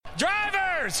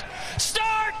Drivers,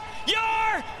 start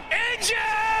your engines!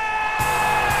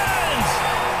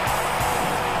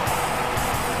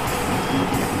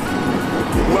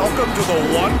 Welcome to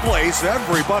the one place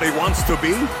everybody wants to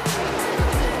be.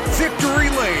 Victory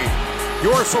Lane,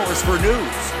 your source for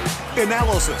news,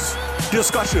 analysis,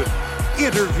 discussion,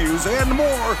 interviews, and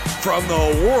more from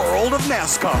the world of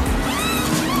NASCAR.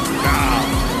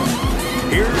 Now,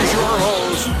 here's your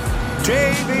host,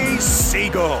 Davey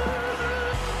Double.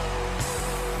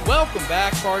 Welcome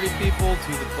back, party people,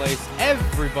 to the place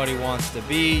everybody wants to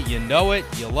be. You know it,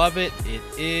 you love it. It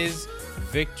is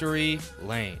Victory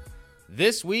Lane.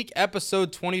 This week,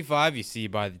 episode 25, you see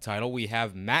by the title, we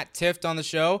have Matt Tifft on the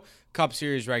show, Cup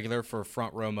Series regular for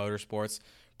Front Row Motorsports.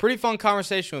 Pretty fun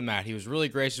conversation with Matt. He was really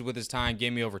gracious with his time,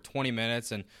 gave me over 20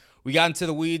 minutes, and we got into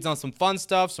the weeds on some fun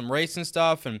stuff, some racing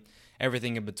stuff, and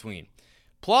everything in between.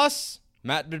 Plus,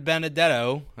 Matt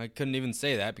DiBenedetto, I couldn't even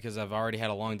say that because I've already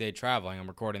had a long day traveling. I'm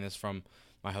recording this from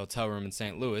my hotel room in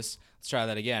St. Louis. Let's try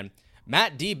that again.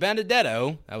 Matt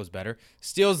DiBenedetto, that was better,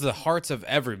 steals the hearts of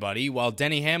everybody, while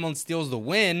Denny Hamlin steals the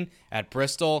win at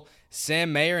Bristol.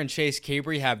 Sam Mayer and Chase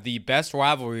Cabre have the best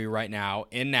rivalry right now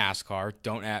in NASCAR.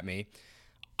 Don't at me.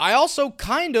 I also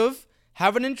kind of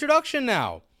have an introduction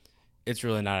now. It's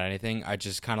really not anything. I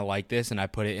just kind of like this, and I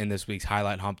put it in this week's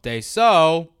Highlight Hump Day.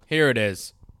 So, here it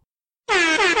is.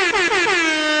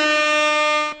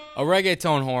 A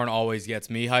reggaeton horn always gets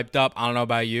me hyped up. I don't know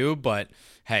about you, but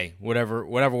hey, whatever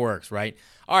works, right?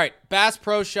 All right, Bass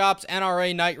Pro Shops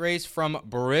NRA night race from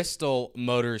Bristol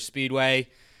Motor Speedway.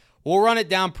 We'll run it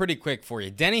down pretty quick for you.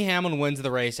 Denny Hamlin wins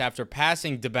the race after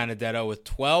passing DiBenedetto with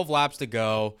 12 laps to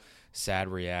go. Sad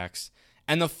reacts.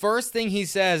 And the first thing he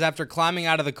says after climbing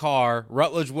out of the car,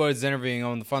 Rutledge Woods interviewing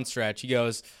on the front stretch, he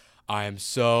goes, "I am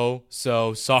so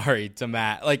sorry" to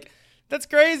Matt. Like, that's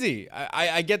crazy.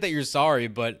 I get that you're sorry,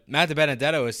 but Matt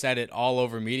DiBenedetto has said it all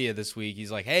over media this week.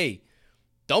 He's like, hey,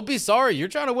 don't be sorry. You're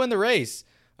trying to win the race.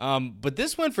 But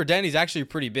this win for Denny is actually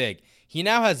pretty big. He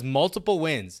now has multiple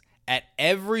wins at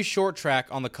every short track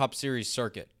on the Cup Series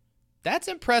circuit. That's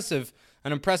impressive,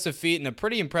 an impressive feat, and a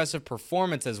pretty impressive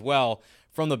performance as well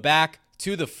from the back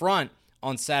to the front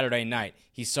on Saturday night.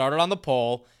 He started on the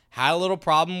pole, had a little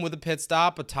problem with a pit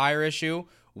stop, a tire issue,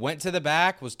 went to the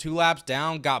back, was 2 laps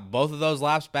down, got both of those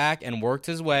laps back, and worked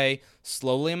his way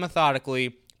slowly and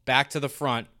methodically back to the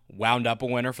front, wound up a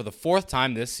winner for the 4th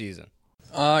time this season.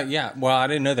 Yeah, well, I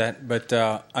didn't know that, but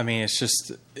I mean, it's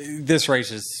just, this race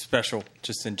is special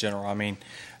just in general. I mean,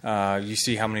 you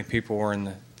see how many people were in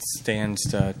the stands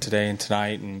today and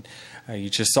tonight, and you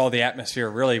just saw the atmosphere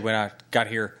really when I got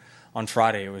here on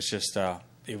Friday. It was just,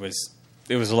 it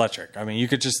was electric. I mean, you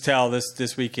could just tell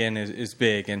this weekend is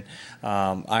big, and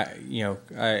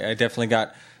I definitely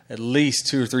got at least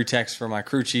 2 or 3 texts from my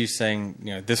crew chief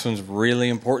saying, this one's really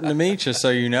important to me, just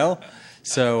so you know.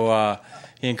 So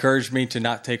he encouraged me to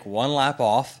not take 1 lap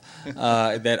off,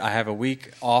 that I have a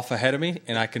week off ahead of me,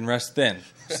 and I can rest then.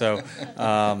 So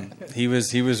he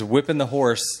was whipping the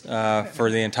horse for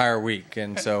the entire week,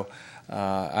 and so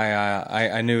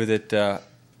I knew that.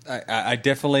 I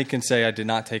definitely can say I did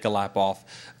not take a lap off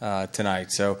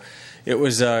tonight. So it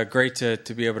was great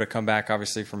to be able to come back,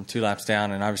 obviously, from 2 laps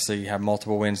down, and obviously have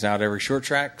multiple wins now at every short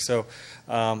track. So,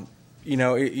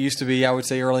 it used to be, I would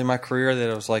say, early in my career that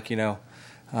it was like,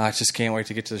 I just can't wait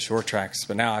to get to the short tracks.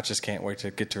 But now I just can't wait to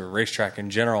get to a racetrack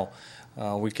in general.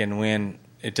 We can win.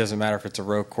 It doesn't matter if it's a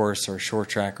road course or a short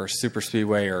track or super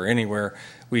speedway or anywhere.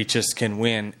 We just can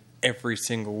win every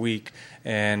single week,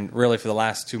 and really for the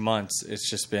last 2 months it's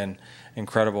just been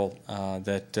incredible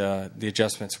that the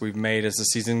adjustments we've made as the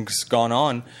season's gone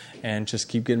on and just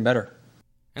keep getting better.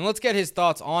 And let's get his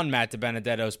thoughts on Matt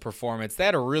DiBenedetto's performance. They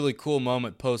had a really cool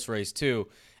moment post-race too,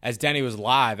 as Denny was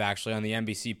live actually on the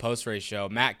NBC post-race show.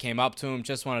 Matt came up to him,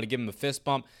 just wanted to give him a fist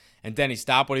bump, and Denny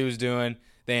stopped what he was doing.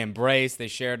 They embraced, they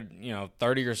shared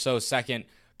 30 or so second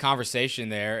conversation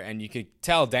there, and you could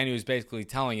tell Denny was basically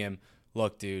telling him,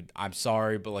 look, dude, I'm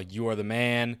sorry, but you are the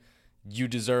man. You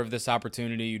deserve this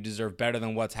opportunity. You deserve better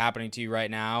than what's happening to you right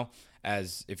now.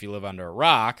 As if you live under a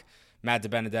rock, Matt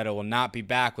DiBenedetto will not be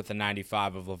back with the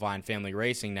 95 of Levine Family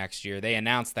Racing next year. They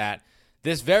announced that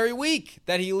this very week,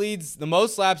 that he leads the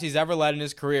most laps he's ever led in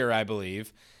his career, I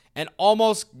believe, and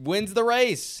almost wins the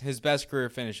race. His best career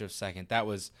finish of 2nd. That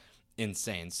was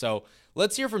insane. So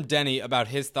let's hear from Denny about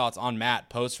his thoughts on Matt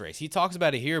post-race. He talks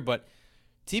about it here, but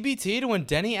TBT to when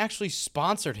Denny actually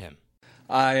sponsored him.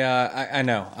 I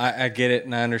know. I get it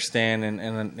and I understand,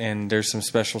 and there's some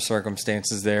special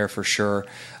circumstances there for sure.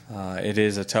 It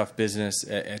is a tough business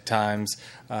at times,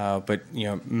 but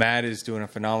Matt is doing a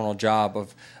phenomenal job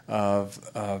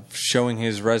of showing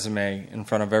his resume in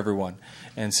front of everyone,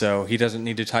 and so he doesn't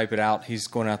need to type it out. He's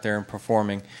going out there and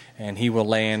performing, and he will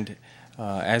land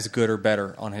as good or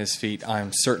better on his feet.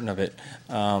 I'm certain of it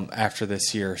after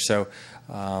this year. So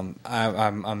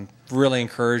I'm really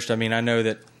encouraged. I mean, I know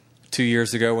that 2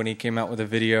 years ago when he came out with a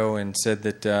video and said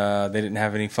that they didn't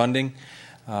have any funding,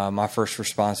 my first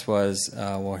response was,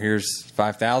 well, here's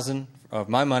 $5,000 of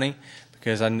my money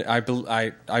because I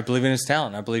believe in his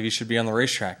talent. I believe he should be on the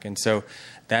racetrack. And so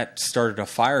that started a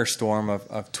firestorm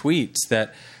of tweets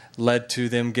that led to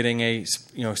them getting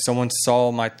someone saw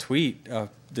my tweet of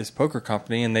this poker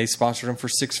company and they sponsored him for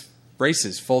 6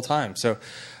 races full time. So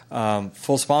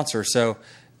full sponsor. So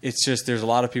it's just there's a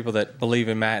lot of people that believe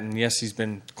in Matt, and yes, he's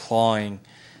been clawing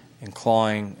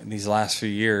these last few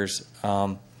years.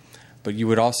 But you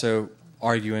would also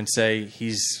argue and say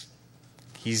he's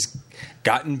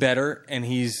gotten better, and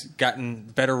he's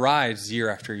gotten better rides year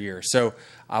after year. So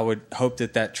I would hope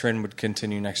that trend would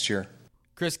continue next year.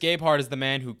 Chris Gabehart is the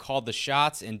man who called the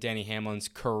shots in Denny Hamlin's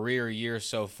career year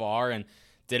so far, and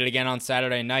did it again on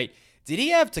Saturday night. Did he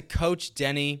have to coach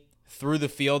Denny through the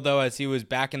field, though, as he was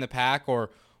back in the pack, or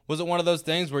was it one of those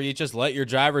things where you just let your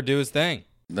driver do his thing?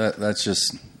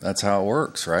 That's how it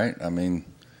works, right? I mean,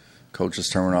 coach's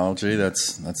terminology,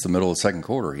 that's the middle of the second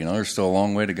quarter. There's still a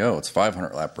long way to go. It's a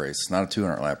 500-lap race. It's not a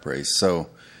 200-lap race. So,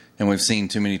 and we've seen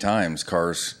too many times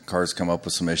cars come up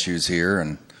with some issues here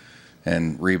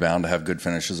and rebound to have good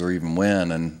finishes or even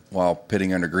win. And while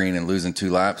pitting under green and losing 2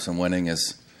 laps and winning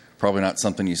is probably not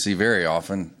something you see very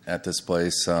often at this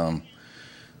place,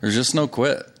 there's just no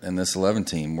quit in this 11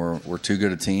 team. We're too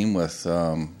good a team with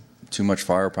too much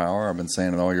firepower. I've been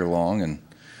saying it all year long, and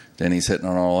Denny's hitting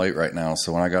on all 8 right now.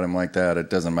 So when I got him like that, it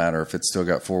doesn't matter if it's still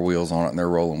got 4 wheels on it and they're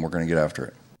rolling. We're going to get after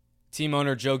it. Team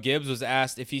owner Joe Gibbs was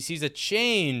asked if he sees a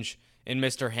change in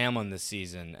Mr. Hamlin this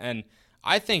season, and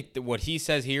I think that what he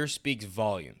says here speaks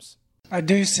volumes. I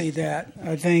do see that.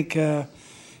 I think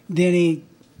Denny,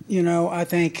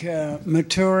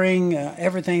 maturing,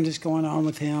 everything that's going on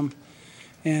with him.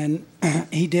 And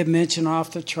he did mention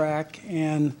off the track,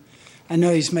 and I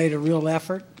know he's made a real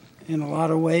effort in a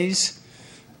lot of ways.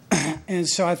 And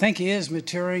so I think he is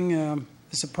maturing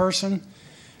as a person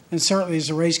and certainly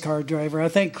as a race car driver. I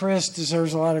think Chris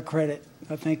deserves a lot of credit.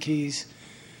 I think he's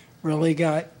really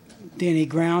got Denny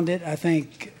grounded. I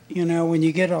think, when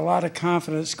you get a lot of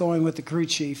confidence going with the crew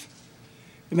chief,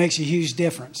 it makes a huge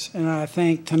difference. And I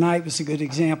think tonight was a good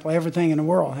example. Everything in the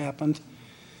world happened.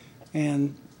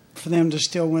 And for them to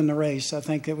still win the race, I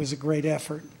think it was a great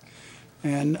effort.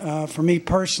 And for me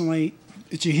personally,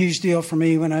 it's a huge deal for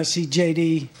me when I see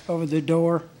JD over the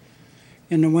door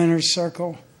in the winner's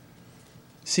circle.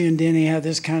 Seeing Denny have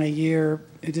this kind of year,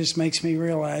 it just makes me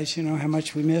realize, how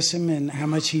much we miss him and how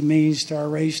much he means to our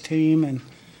race team and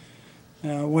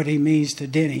what he means to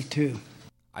Denny, too.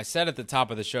 I said at the top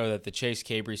of the show that the Chase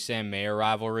Cabre-Sam Mayer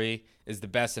rivalry is the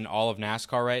best in all of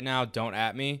NASCAR right now. Don't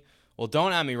at me. Well,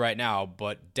 don't at me right now,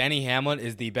 but Denny Hamlin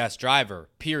is the best driver,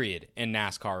 period, in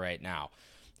NASCAR right now.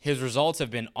 His results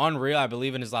have been unreal. I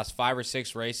believe in his last 5 or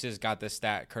 6 races, got this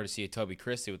stat courtesy of Toby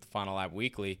Christie with the Final Lap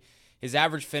Weekly. His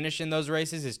average finish in those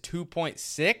races is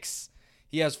 2.6.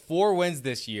 He has 4 wins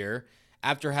this year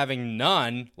after having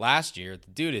none last year. The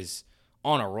dude is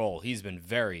on a roll. He's been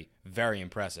very, very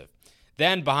impressive.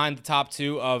 Then behind the top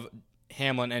 2 of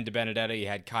Hamlin and DiBenedetto, you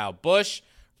had Kyle Busch,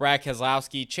 Brad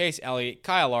Keselowski, Chase Elliott,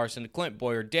 Kyle Larson, Clint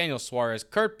Bowyer, Daniel Suarez,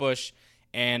 Kurt Busch,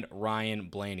 and Ryan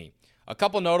Blaney. A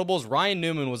couple notables, Ryan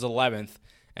Newman was 11th,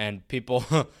 and people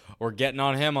were getting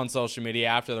on him on social media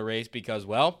after the race because,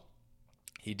 well,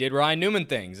 he did Ryan Newman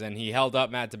things, and he held up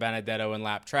Matt DiBenedetto in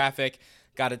lap traffic,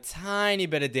 got a tiny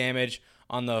bit of damage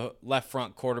on the left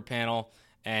front quarter panel,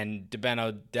 and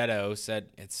DiBenedetto said,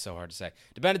 it's so hard to say,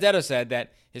 DiBenedetto said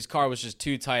that his car was just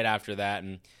too tight after that,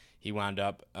 and he wound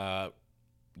up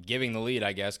giving the lead,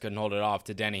 I guess, couldn't hold it off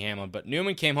to Denny Hamlin. But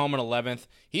Newman came home in 11th.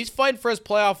 He's fighting for his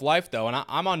playoff life, though, and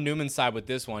I'm on Newman's side with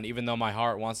this one, even though my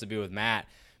heart wants to be with Matt,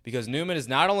 because Newman is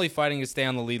not only fighting to stay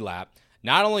on the lead lap,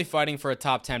 not only fighting for a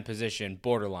top 10 position,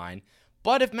 borderline,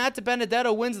 but if Matt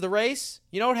DiBenedetto wins the race,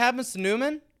 you know what happens to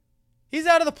Newman? He's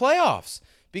out of the playoffs,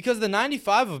 because the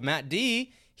 95 of Matt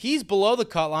D, he's below the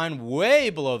cut line, way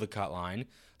below the cut line,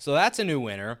 so that's a new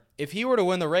winner. If he were to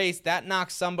win the race, that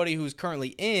knocks somebody who's currently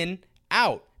in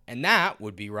out, and that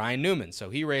would be Ryan Newman, so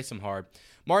he raced him hard.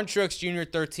 Martin Truex Jr.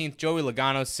 13th, Joey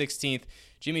Logano 16th,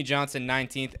 Jimmy Johnson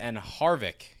 19th, and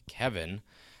Harvick, Kevin,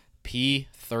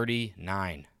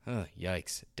 P39.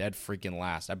 Yikes. Dead freaking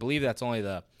last. I believe that's only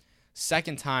the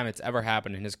second time it's ever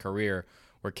happened in his career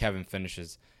where Kevin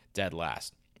finishes dead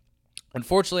last.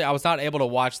 Unfortunately, I was not able to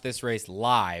watch this race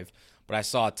live, but I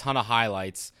saw a ton of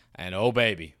highlights, and oh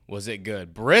baby, was it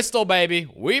good. Bristol, baby,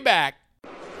 we back.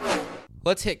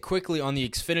 Let's hit quickly on the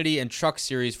Xfinity and Truck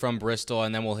Series from Bristol,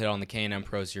 and then we'll hit on the K&N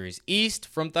Pro Series East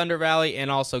from Thunder Valley and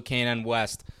also K&N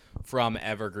West from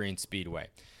Evergreen Speedway.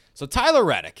 So Tyler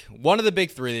Reddick, one of the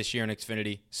big three this year in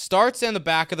Xfinity, starts in the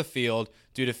back of the field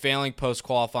due to failing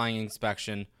post-qualifying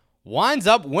inspection, winds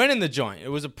up winning the joint. It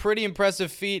was a pretty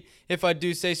impressive feat, if I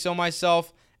do say so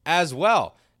myself, as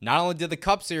well. Not only did the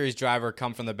Cup Series driver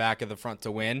come from the back of the front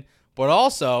to win, but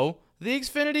also the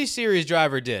Xfinity Series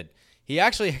driver did. He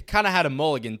actually kind of had a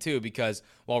mulligan, too, because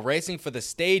while racing for the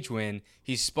stage win,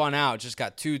 he spun out, just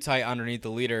got too tight underneath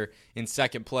the leader in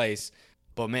second place.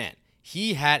 But, man,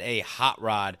 he had a hot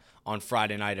rod on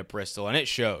Friday night at Bristol, and it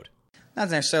showed. Not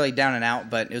necessarily down and out,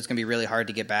 but it was going to be really hard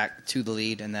to get back to the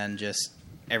lead, and then just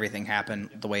everything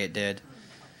happened the way it did.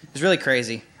 It was really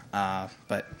crazy, so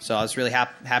I was really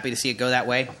happy to see it go that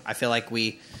way. I feel like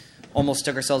we almost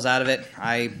took ourselves out of it.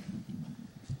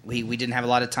 We didn't have a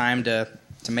lot of time to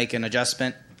make an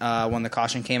adjustment when the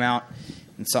caution came out,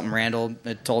 and something Randall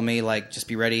had told me, like, just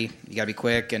be ready, you got to be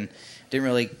quick, and didn't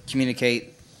really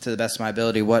communicate to the best of my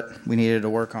ability what we needed to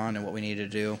work on and what we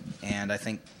needed to do. And I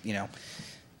think,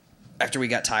 after we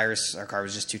got tires, our car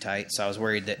was just too tight, so I was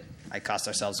worried that I cost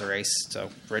ourselves a race. So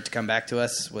for it to come back to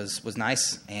us was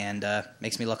nice, and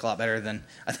makes me look a lot better than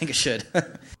I think it should.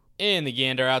 In the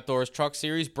Gander Outdoors Truck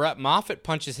Series, Brett Moffitt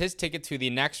punches his ticket to the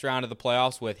next round of the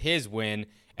playoffs with his win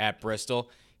at Bristol.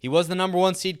 He was the number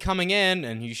one seed coming in,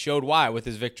 and he showed why with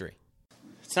his victory.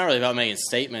 It's not really about making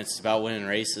statements, it's about winning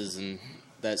races, and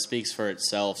that speaks for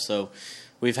itself. So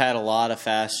we've had a lot of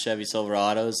fast Chevy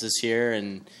Silverados this year,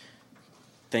 and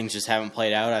things just haven't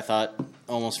played out. I thought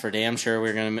almost for damn sure we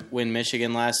were going to win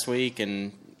Michigan last week,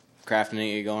 and Crafton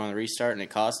didn't get going on the restart, and it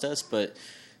cost us. But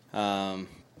I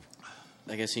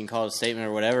guess you can call it a statement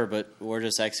or whatever, but we're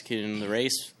just executing the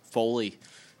race fully,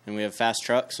 and we have fast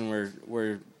trucks, and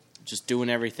we're just doing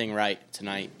everything right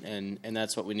tonight, and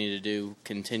that's what we need to do,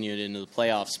 continue it into the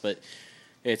playoffs. But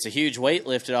it's a huge weight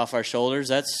lifted off our shoulders,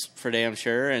 that's for damn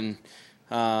sure, and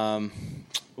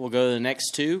we'll go to the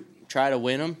next two, try to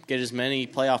win them, get as many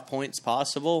playoff points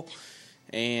possible,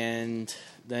 and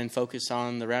then focus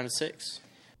on the round of 6.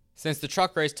 Since the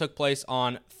truck race took place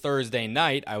on Thursday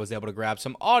night, I was able to grab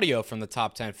some audio from the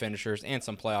top 10 finishers and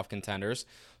some playoff contenders.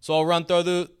 So I'll run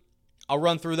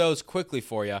through those quickly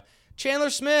for you. Chandler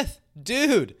Smith,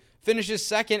 dude, finishes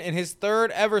second in his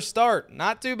third ever start.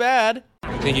 Not too bad.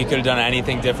 Think you could have done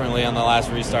anything differently on the last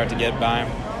restart to get by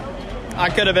him? I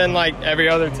could have been like every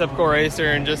other typical racer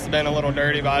and just been a little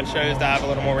dirty, but I chose to have a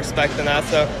little more respect than that.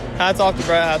 So hats off to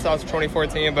Brett, hats off to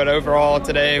 2014, but overall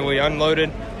today we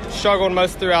unloaded, struggled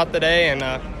most throughout the day,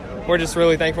 and we're just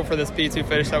really thankful for this P2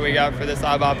 finish that we got for this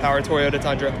iBot Power Toyota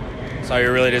Tundra. So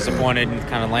you're really disappointed and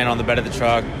kind of laying on the bed of the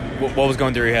truck. What was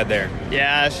going through your head there?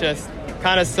 Yeah, it's just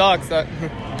kind of sucks that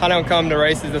I don't come to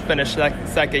races to finish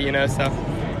second, so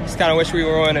just kind of wish we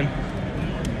were winning.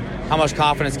 How much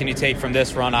confidence can you take from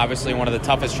this run? Obviously one of the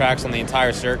toughest tracks on the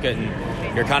entire circuit,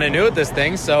 and you're kind of new at this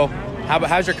thing, so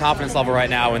how's your confidence level right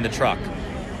now in the truck?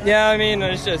 Yeah, I mean,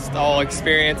 it's just all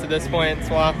experience at this point. That's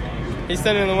why he's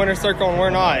sitting in the winner's circle and we're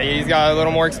not. He's got a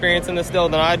little more experience in this still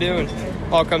than I do, and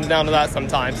it all comes down to that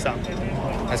sometimes. So.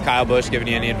 Has Kyle Busch given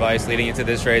you any advice leading into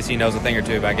this race? He knows a thing or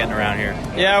two about getting around here.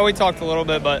 Yeah, we talked a little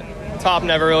bit, but top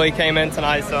never really came in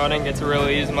tonight, so I didn't get to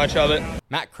really use much of it.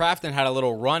 Matt Crafton had a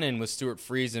little run-in with Stuart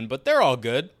Friesen, but they're all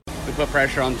good. We put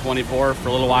pressure on 24 for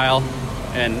a little while,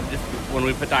 and when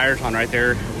we put tires on right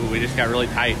there, we just got really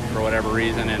tight for whatever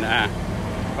reason. And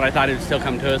but I thought it would still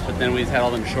come to us, but then we just had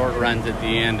all them short runs at the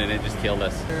end, and it just killed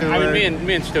us. I mean,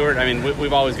 me and Stuart, I mean,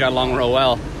 we've always got along real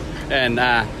well, and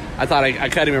I thought I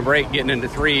cut him a break getting into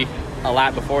 3 a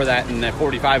lap before that, and that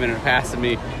 45 ended up passing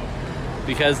me.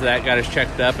 Because of that, got us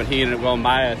checked up, and he ended up going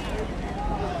by us.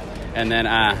 And then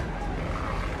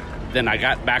I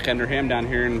got back under him down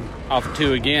here and off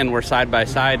 2 again. We're side by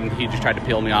side, and he just tried to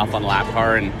peel me off on the lap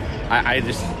car. And I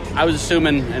was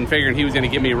assuming and figuring he was going to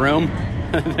give me room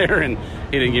there, and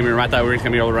he didn't give me room. I thought we were going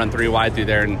to be able to run 3 wide through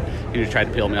there, and he just tried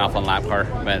to peel me off on the lap car.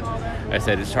 But like I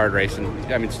said, it's hard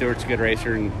racing. I mean, Stewart's a good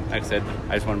racer, and like I said,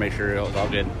 I just want to make sure it was all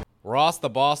good. Ross the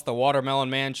Boss, the Watermelon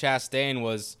Man Chastain,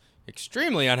 was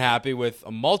extremely unhappy with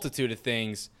a multitude of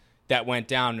things that went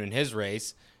down in his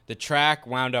race. The track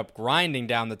wound up grinding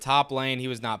down the top lane. He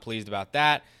was not pleased about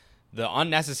that. The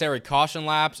unnecessary caution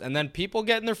laps, and then people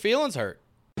getting their feelings hurt.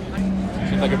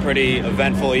 Seems like a pretty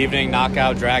eventful evening,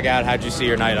 knockout, drag out. How'd you see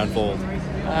your night unfold?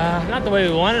 Not the way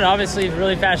we wanted. Obviously, a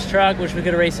really fast truck. Wish we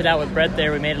could have raced it out with Brett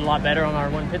there. We made it a lot better on our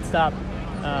one pit stop.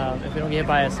 If we don't get hit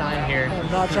by a sign here.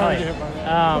 I'm not trying to get hit by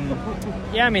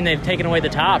that. Yeah, I mean, they've taken away the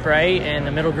top, right? And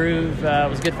the middle groove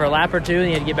was good for a lap or two, and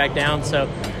you had to get back down. So,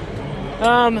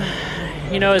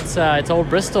 it's old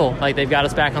Bristol. Like, they've got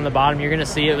us back on the bottom. You're going to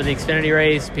see it with the Xfinity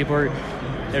race.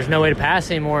 There's no way to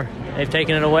pass anymore. They've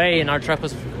taken it away, and our truck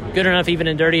was good enough, even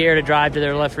in dirty air, to drive to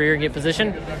their left rear and get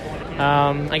position.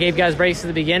 I gave guys breaks at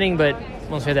the beginning, but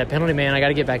once we had that penalty, man, I got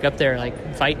to get back up there,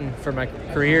 like, fighting for my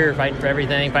career, fighting for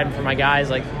everything, fighting for my guys.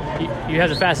 Like, you have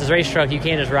the fastest race truck, you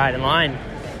can't just ride in line.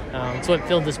 It's what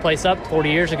filled this place up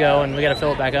 40 years ago, and we got to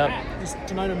fill it back up. Is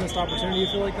tonight a missed opportunity, you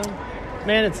feel like, then?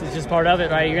 Man, it's just part of it,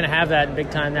 right? You're going to have that in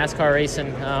big-time NASCAR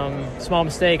racing. Small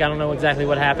mistake, I don't know exactly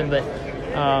what happened, but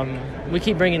we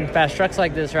keep bringing fast trucks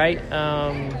like this, right?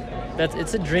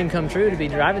 It's a dream come true to be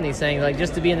driving these things, like,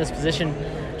 just to be in this position,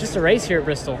 just to race here at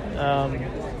Bristol. I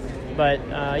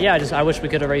wish we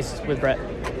could have raced with Brett.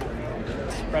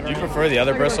 Do you prefer the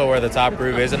other Bristol where the top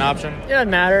groove is an option? It doesn't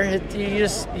matter. You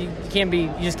just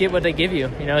get what they give you.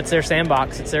 You know, it's their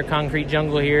sandbox. It's their concrete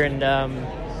jungle here, and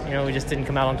we just didn't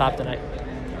come out on top tonight.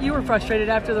 You were frustrated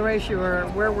after the race.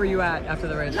 Where were you at after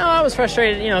the race? No, I was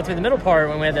frustrated. Through the middle part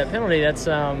when we had that penalty. That's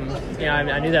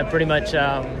I knew that pretty much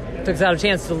took us out a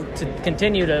chance to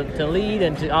continue to lead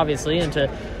and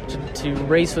to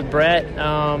race with Brett.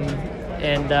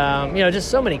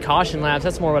 Just so many caution laps.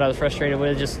 That's more what I was frustrated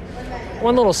with. Just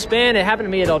one little spin. It happened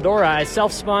to me at Eldora. I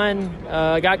self-spun,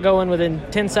 got going within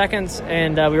 10 seconds,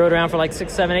 and we rode around for like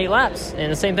 6, 7, 8 laps.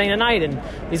 And the same thing tonight. And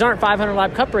these aren't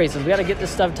 500-lap cup races. We got to get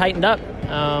this stuff tightened up.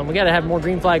 We got to have more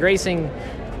green flag racing,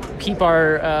 keep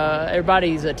our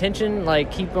everybody's attention,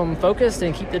 like keep them focused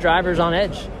and keep the drivers on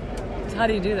edge. So how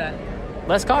do you do that?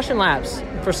 Less caution laps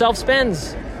for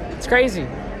self-spins. It's crazy.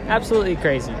 Absolutely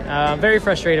crazy. Very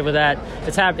frustrated with that.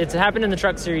 It's happened in the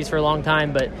truck series for a long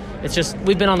time, but it's just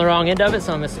we've been on the wrong end of it,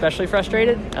 so I'm especially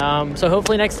frustrated. So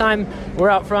hopefully next time we're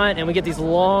out front and we get these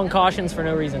long cautions for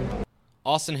no reason.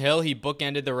 Austin Hill, he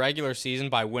bookended the regular season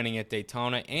by winning at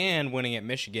Daytona and winning at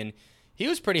Michigan. He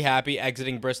was pretty happy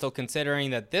exiting Bristol, considering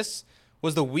that this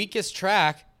was the weakest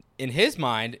track in his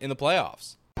mind in the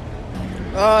playoffs.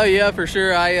 Yeah, for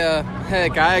sure. I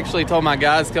actually told my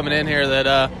guys coming in here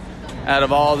that out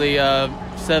of all the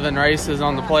 7 races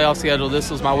on the playoff schedule,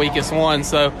 this was my weakest one.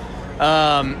 So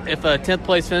if a 10th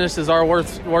place finish is our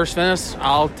worst finish,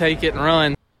 I'll take it and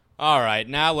run. All right,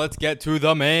 now let's get to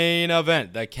the main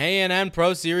event. The K&N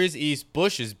Pro Series East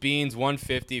Bush's Beans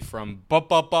 150 from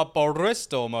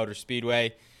Bristol Motor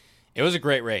Speedway. It was a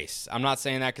great race. I'm not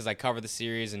saying that because I cover the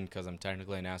series and because I'm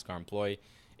technically a NASCAR employee.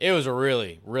 It was a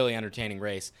really, really entertaining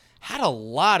race. Had a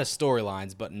lot of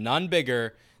storylines, but none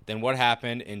bigger than what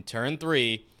happened in Turn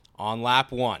 3 on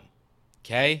Lap 1.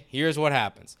 Okay, here's what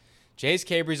happens. Chase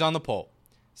Cabry's on the pole.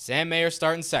 Sam Mayer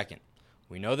starting second.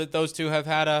 We know that those two have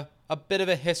had a bit of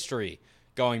a history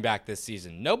going back this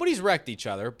season. Nobody's wrecked each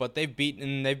other, but they've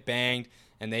beaten, they've banged,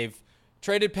 and they've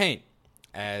traded paint,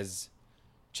 as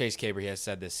Chase Cabry has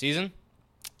said this season.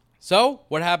 So,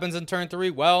 what happens in Turn 3?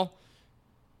 Well,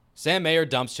 Sam Mayer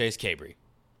dumps Chase Cabry.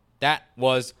 That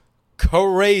was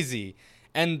crazy.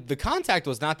 And the contact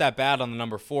was not that bad on the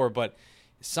number 4, but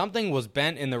something was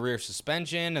bent in the rear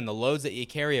suspension and the loads that you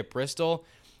carry at Bristol.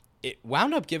 It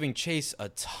wound up giving Chase a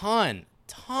ton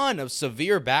of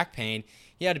severe back pain.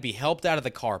 He had to be helped out of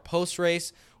the car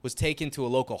post-race, was taken to a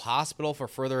local hospital for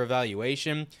further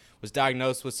evaluation, was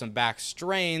diagnosed with some back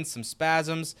strains, some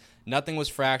spasms. Nothing was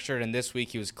fractured, and this week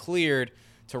he was cleared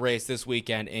to race this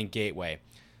weekend in Gateway.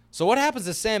 So what happens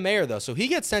to Sam Mayer, though? So he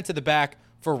gets sent to the back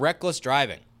for reckless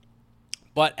driving.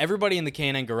 But everybody in the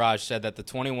K&N garage said that the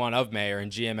 21 of Mayer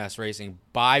and GMS Racing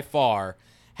by far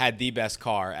had the best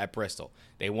car at Bristol.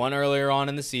 They won earlier on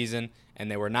in the season, and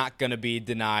they were not going to be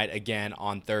denied again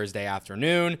on Thursday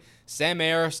afternoon. Sam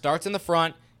Mayer starts in the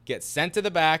front, gets sent to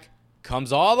the back,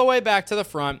 comes all the way back to the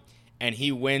front, and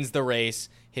he wins the race.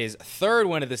 His 3rd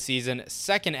win of the season,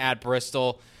 2nd at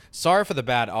Bristol. Sorry for the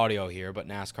bad audio here, but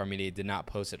NASCAR Media did not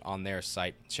post it on their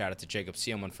site. Shout out to Jacob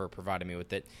Seelman for providing me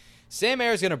with it. Sam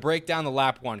Mayer is going to break down the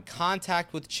Lap 1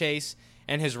 contact with Chase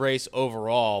and his race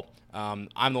overall.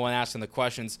 I'm the one asking the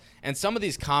questions, and some of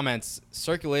these comments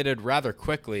circulated rather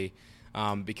quickly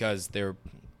because they're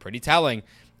pretty telling.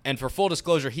 And for full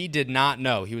disclosure, he did not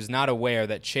know. He was not aware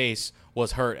that Chase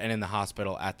was hurt and in the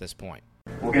hospital at this point.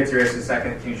 We'll get to your race in a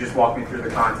second. Can you just walk me through the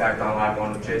contact on Lap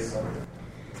 1 with Chase?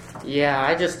 Yeah,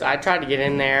 I tried to get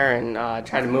in there and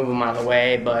tried to move him out of the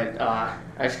way, but I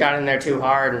just got in there too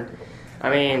hard. And, I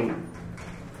mean,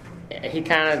 he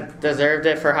kind of deserved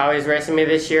it for how he's racing me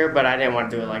this year, but I didn't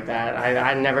want to do it like that.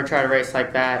 I never try to race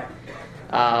like that.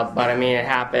 But I mean, it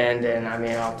happened, and I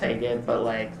mean, I'll take it. But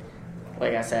like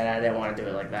I said, I didn't want to do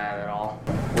it like that at all.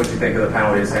 What do you think of the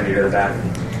penalty to send you to the back?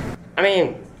 I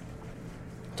mean,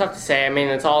 tough to say. I mean,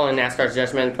 it's all in NASCAR's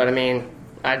judgment. But I mean,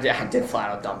 I did flat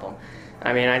out dump him.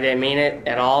 I mean, I didn't mean it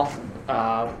at all.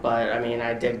 But I mean,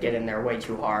 I did get in there way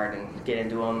too hard and get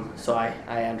into him, so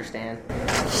I understand.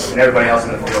 And everybody else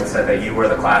in the field said that you were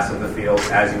the class of the field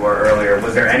as you were earlier.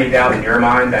 Was there any doubt in your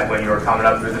mind that when you were coming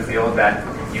up through the field that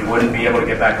you wouldn't be able to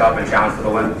get back up and challenge for the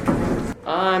win?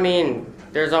 I mean,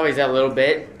 there's always that little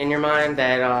bit in your mind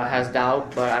that has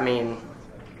doubt, but I mean,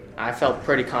 I felt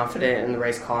pretty confident in the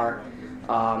race car.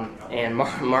 And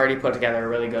Marty put together a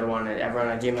really good one. Everyone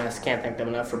at GMS can't thank them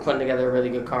enough for putting together a really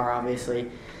good car,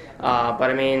 obviously. But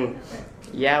I mean,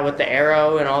 yeah, with the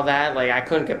aero and all that, like I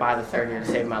couldn't get by the third year to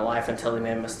save my life until he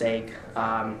made a mistake.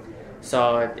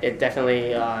 So it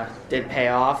definitely did pay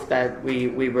off that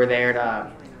we were there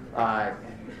to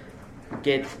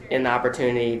get in the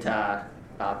opportunity to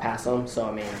pass him. So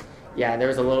I mean, yeah, there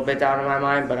was a little bit down in my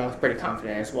mind, but I was pretty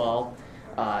confident as well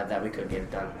that we could get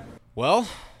it done. Well,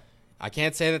 I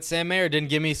can't say that Sam Mayer didn't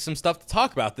give me some stuff to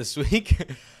talk about this week.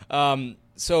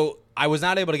 So I was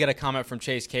not able to get a comment from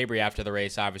Chase Cabry after the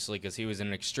race, obviously, because he was in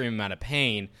an extreme amount of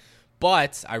pain.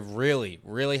 But I really,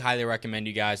 really highly recommend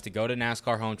you guys to go to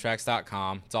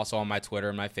NASCARHometracks.com. It's also on my Twitter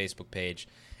and my Facebook page,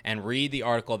 and read the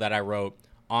article that I wrote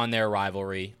on their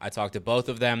rivalry. I talked to both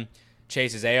of them.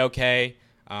 Chase is A-OK.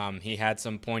 He had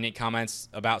some poignant comments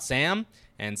about Sam,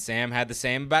 and Sam had the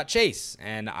same about Chase.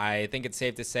 And I think it's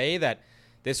safe to say that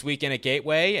this weekend at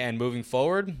Gateway and moving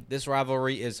forward, this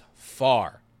rivalry is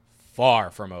far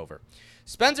from over.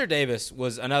 Spencer Davis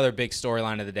was another big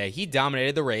storyline of the day. He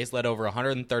dominated the race, led over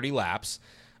 130 laps,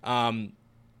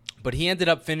 but he ended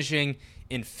up finishing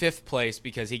in 5th place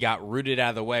because he got rooted out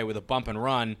of the way with a bump and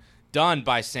run done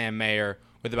by Sam Mayer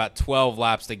with about 12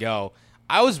 laps to go.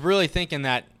 I was really thinking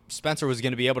that Spencer was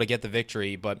going to be able to get the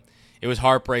victory, but it was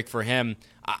heartbreak for him.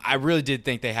 I really did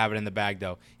think they have it in the bag,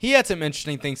 though. He had some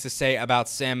interesting things to say about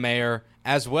Sam Mayer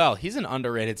as well. He's an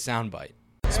underrated soundbite.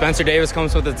 Spencer Davis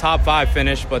comes with a top 5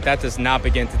 finish, but that does not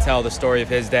begin to tell the story of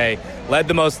his day. Led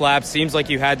the most laps. Seems like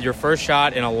you had your first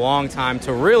shot in a long time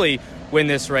to really win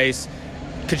this race.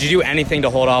 Could you do anything to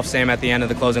hold off Sam at the end of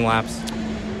the closing laps?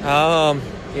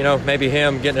 Maybe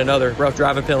him getting another rough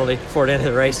driving penalty before the end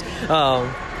of the race.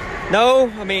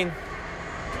 No, I mean,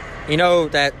 you know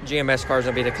that GMS car is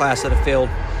going to be the class of the field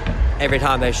every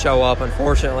time they show up,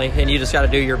 unfortunately, and you just got to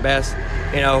do your best.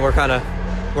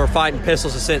 We're fighting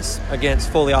pistols against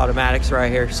fully automatics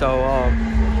right here. So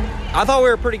I thought we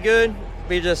were pretty good.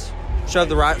 We just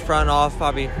shoved the right front off,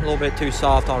 probably a little bit too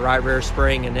soft on right rear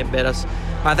spring, and it bit us.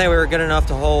 I think we were good enough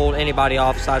to hold anybody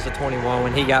off besides the 21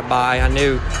 when he got by. I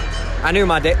knew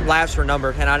my laps were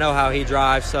numbered, and I know how he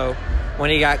drives. So when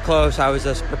he got close, I was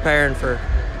just preparing for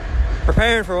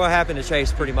what happened to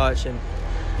Chase pretty much, and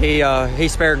he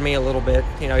spared me a little bit.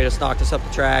 He just knocked us up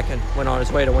the track and went on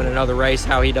his way to win another race,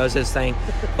 how he does his thing.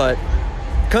 But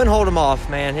couldn't hold him off,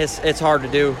 man. It's hard to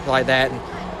do like that. And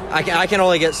I can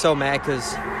only get so mad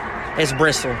because it's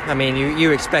Bristol. I mean,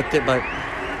 you expect it, but,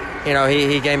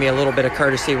 he gave me a little bit of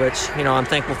courtesy, which, I'm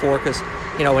thankful for because,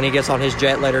 when he gets on his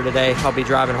jet later today, I'll be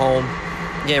driving home,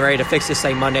 getting ready to fix this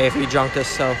thing Monday if he junked us.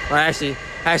 So, or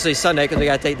actually Sunday because we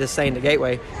got to take this thing to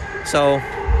Gateway. So,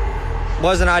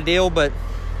 wasn't ideal, but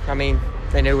I mean,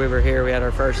 they knew we were here. We had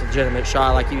our first legitimate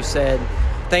shot, like you said.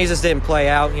 Things just didn't play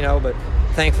out, but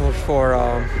thankful for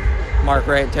Mark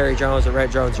Ray and Terry Jones at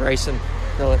Red Jones Racing.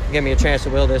 They'll give me a chance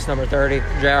to wheel this number 30.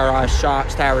 JRI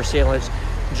shocks, tower sealants,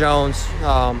 Jones,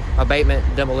 abatement,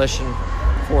 demolition,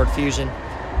 Ford Fusion.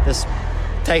 Just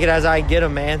take it as I can get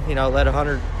them, man. Led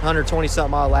 120-something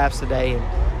mile laps today,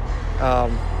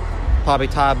 and probably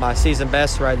tied my season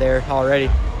best right there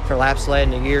already for laps led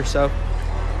in a year. So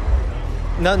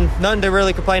nothing to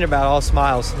really complain about. All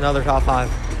smiles. Another top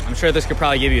 5. I'm sure this could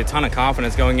probably give you a ton of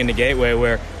confidence going into Gateway,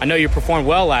 where I know you performed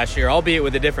well last year, albeit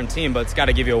with a different team, but it's got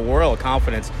to give you a world of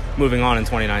confidence moving on in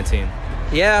 2019.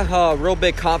 Yeah, real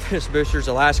big confidence boosters.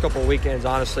 The last couple of weekends,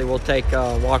 honestly, we'll take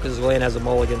Watkins Glen as a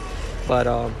mulligan. But,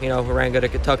 we ran good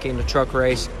at Kentucky in the truck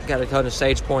race. Got a ton of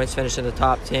stage points, finished in the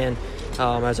top 10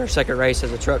 as our second race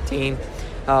as a truck team.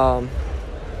 Ran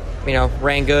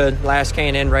good last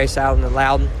K&N race out in the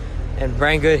Loudon and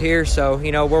ran good here. So,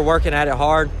 we're working at it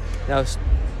hard.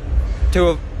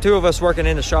 Two of us working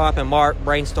in the shop and Mark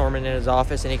brainstorming in his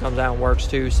office, and he comes out and works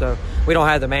too. So we don't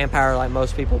have the manpower like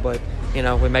most people, but,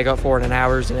 we make up for it in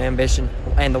hours and ambition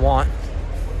and the want.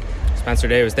 Spencer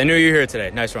Davis, they knew you were here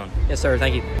today. Nice run. Yes, sir.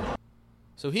 Thank you.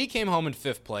 So he came home in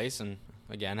 5th place and,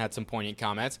 again, had some poignant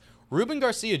comments. Ruben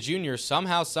Garcia Jr.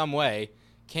 somehow, some way,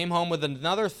 came home with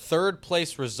another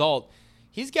third-place result.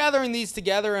 He's gathering these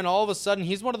together, and all of a sudden,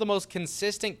 he's one of the most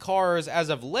consistent cars as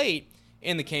of late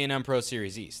in the K&N Pro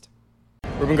Series East.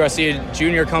 Ruben Garcia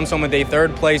Jr. comes home with a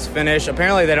third-place finish.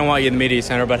 Apparently, they don't want you in the media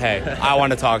center, but hey, I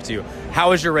want to talk to you.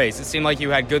 How was your race? It seemed like you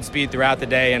had good speed throughout the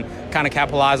day and kind of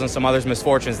capitalized on some others'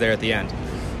 misfortunes there at the end.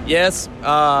 Yes.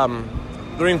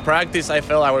 During practice, I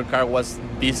felt our car was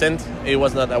decent. It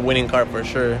was not a winning car for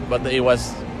sure, but it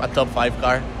was a top 5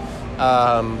 car.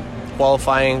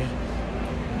 Qualifying,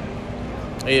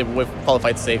 we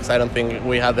qualified 6th. I don't think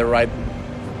we had the right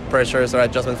pressures or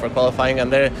adjustment for qualifying,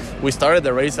 and there we started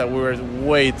the race and we were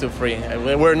way too free.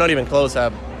 We were not even close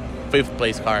at 5th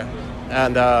place car,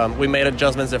 and we made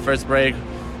adjustments. The first break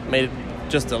made it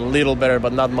just a little better,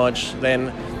 but not much.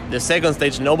 Then the second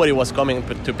stage, nobody was coming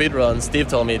to pit road, and Steve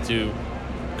told me to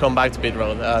come back to pit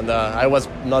road, and I was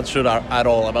not sure at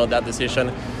all about that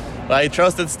decision. But I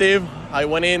trusted Steve. I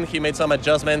went in, he made some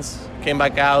adjustments, came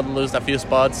back out, lost a few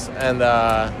spots, and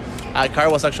our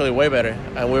car was actually way better,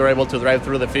 and we were able to drive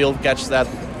through the field, catch that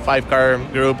 5-car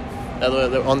group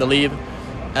on the lead,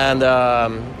 and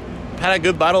had a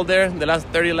good battle there the last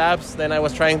 30 laps. Then I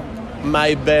was trying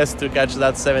my best to catch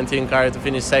that 17 car to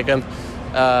finish second,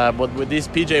 but with this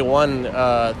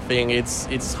PJ1 thing,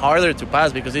 it's harder to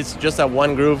pass because it's just a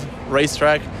one-groove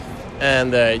racetrack,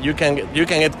 and you can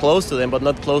get close to them, but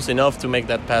not close enough to make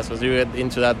that pass because you get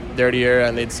into that dirtier,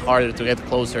 and it's harder to get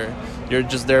closer. You're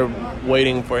just there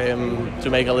waiting for him to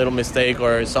make a little mistake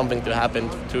or something to happen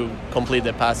to complete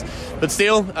the pass. But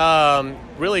still,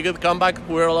 really good comeback.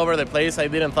 We were all over the place. I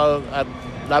didn't thought at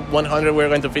lap 100 we were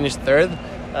going to finish 3rd,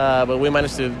 but we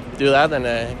managed to do that,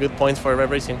 and good points for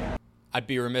Rev Racing. I'd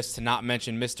be remiss to not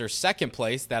mention Mr. Second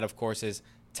Place. That, of course, is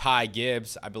Ty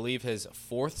Gibbs. I believe his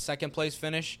 4th second-place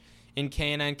finish in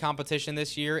K&N competition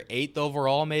this year, 8th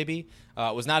overall maybe.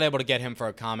 Was not able to get him for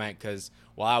a comment because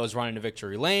while I was running to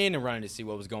victory lane and running to see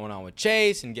what was going on with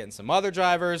Chase and getting some other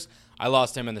drivers, I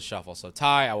lost him in the shuffle. So,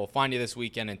 Ty, I will find you this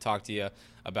weekend and talk to you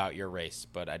about your race,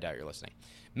 but I doubt you're listening.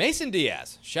 Mason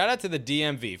Diaz, shout out to the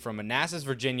DMV from Manassas,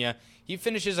 Virginia. He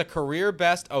finishes a career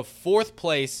best of 4th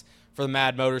place for the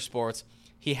Mad Motorsports.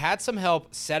 He had some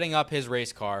help setting up his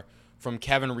race car from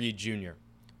Kevin Reed Jr.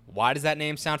 Why does that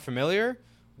name sound familiar?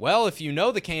 Well, if you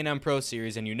know the K&N Pro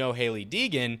Series and you know Hailie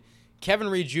Deegan, Kevin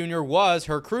Reed Jr. was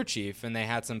her crew chief, and they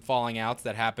had some falling outs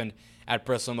that happened at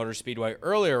Bristol Motor Speedway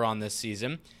earlier on this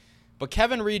season. But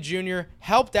Kevin Reed Jr.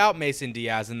 helped out Mason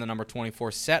Diaz in the number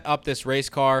 24, set up this race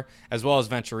car, as well as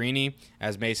Venturini,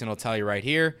 as Mason will tell you right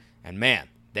here. And man,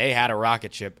 they had a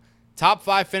rocket ship. Top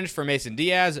 5 finish for Mason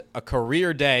Diaz, a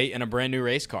career day in a brand new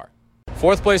race car.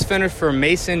 4th place finish for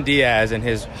Mason Diaz in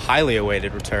his highly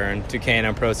awaited return to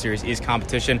K&N Pro Series East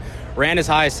competition. Ran as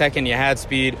high as second. You had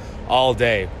speed all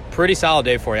day. Pretty solid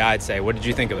day for you, I'd say. What did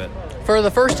you think of it? For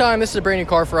the first time, this is a brand new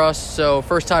car for us, so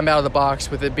first time out of the box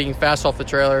with it being fast off the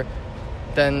trailer.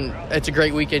 Then it's a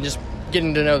great weekend just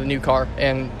getting to know the new car.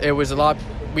 And it was a lot.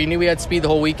 We knew we had speed the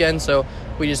whole weekend, so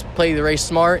we just played the race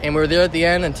smart, and we were there at the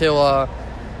end until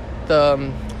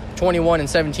the 21 and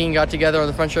 17 got together on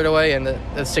the front straightaway, and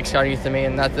the 6 got underneath to me,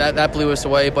 and that blew us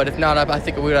away. But if not, I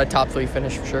think we would have a top 3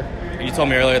 finish for sure. You told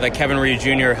me earlier that Kevin Reed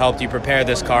Jr. helped you prepare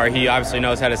this car. He obviously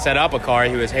knows how to set up a car.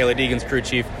 He was Hailie Deegan's crew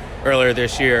chief earlier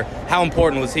this year. How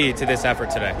important was he to this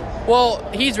effort today? Well,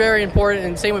 he's very important,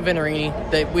 and same with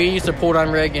Venturini. We used to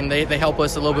pull-down rig, and they help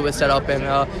us a little bit with setup. And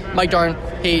Mike Darn,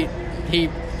 he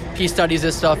studies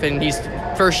this stuff, and he's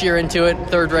first year into it,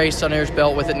 3rd race under his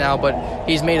belt with it now, but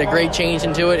he's made a great change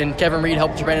into it, and Kevin Reed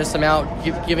helped tremendous amount,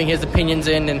 giving his opinions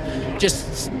in, and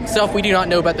just stuff we do not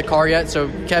know about the car yet,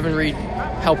 so Kevin Reed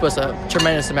helped us a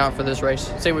tremendous amount for this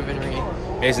race. Same with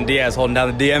Venturini. Mason Diaz holding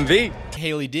down the DMV.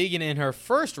 Hailie Deegan, in her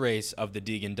first race of the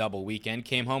Deegan Double weekend,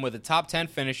 came home with a top 10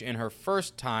 finish in her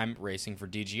first time racing for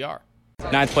DGR.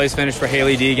 9th place finish for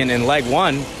Hailie Deegan in leg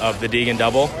 1 of the Deegan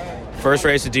Double. First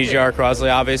race at DGR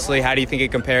Crosley, obviously. How do you think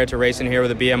it compared to racing here with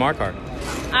a BMR car?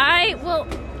 Well,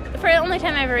 for the only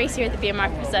time I ever raced here with the BMR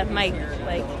stuff,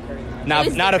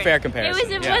 not a fair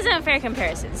comparison. It wasn't a fair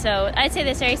comparison. So I'd say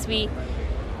this race we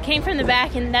came from the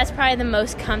back, and that's probably the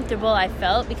most comfortable I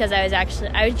felt because I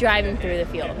was driving through the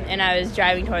field and I was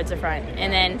driving towards the front.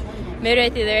 And then midway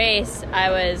through the race,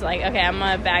 I was like, okay, I'm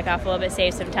gonna back off a little bit,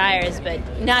 save some tires.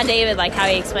 But not David, like how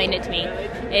he explained it to me,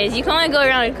 is you can only go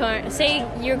around a corner. Say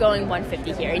you're going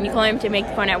 150 here, and you can only to make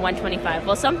the corner at 125.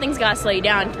 Well, something's got to slow you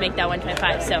down to make that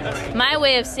 125. So my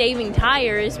way of saving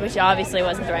tires, which obviously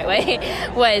wasn't the right way,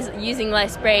 was using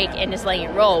less brake and just letting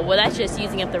it roll. Well, that's just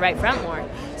using up the right front more.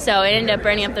 So it ended up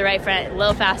burning up the right front a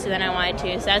little faster than I wanted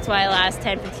to. So that's why the last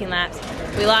 10, 15 laps,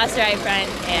 we lost the right front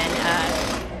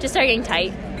and just started getting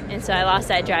tight. And so I lost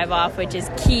that drive off, which is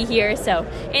key here. So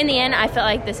in the end, I felt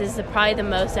like this is probably the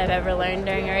most I've ever learned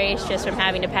during a race, just from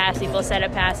having to pass people, set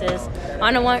up passes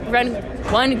on a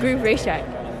one group racetrack.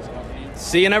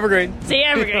 See you in Evergreen. See you in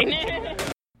Evergreen.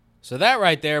 So that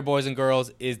right there, boys and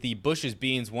girls, is the Bush's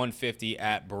Beans 150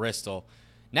 at Bristol.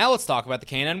 Now let's talk about the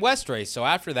K&N West race. So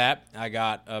after that, I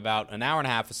got about an hour and a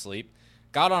half of sleep,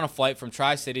 got on a flight from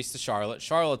Tri-Cities to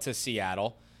Charlotte to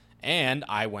Seattle, and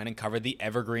I went and covered the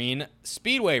Evergreen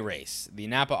Speedway race, the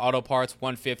Napa Auto Parts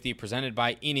 150 presented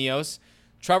by Ineos.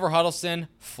 Trevor Huddleston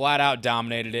flat out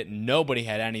dominated it. Nobody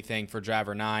had anything for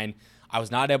driver 9. I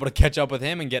was not able to catch up with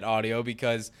him and get audio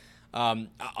because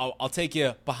I'll take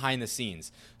you behind the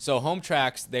scenes. So Home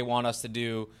Tracks, they want us to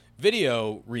do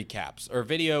video recaps or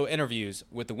video interviews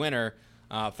with the winner,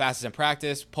 fastest in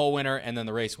practice, pole winner, and then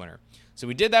the race winner. So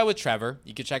we did that with Trevor.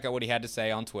 You can check out what he had to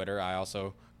say on Twitter. I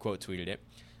also quote tweeted it.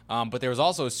 But there was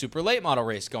also a super late model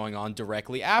race going on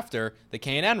directly after the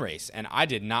K&N race, and I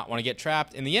did not want to get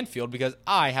trapped in the infield because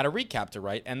I had a recap to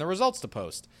write and the results to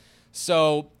post.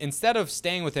 So instead of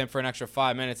staying with him for an extra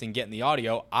 5 minutes and getting the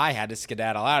audio, I had to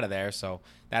skedaddle out of there. So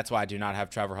that's why I do not have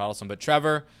Trevor Huddleston. But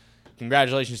Trevor,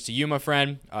 congratulations to you, my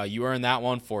friend. You earned that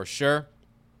one for sure.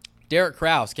 Derek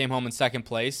Kraus came home in second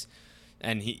place,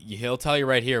 and he'll tell you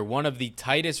right here, one of the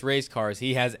tightest race cars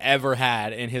he has ever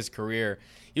had in his career.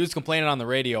 He was complaining on the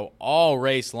radio all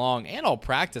race long and all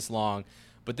practice long,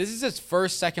 but this is his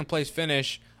first second-place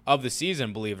finish of the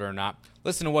season, believe it or not.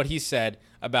 Listen to what he said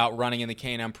about running in the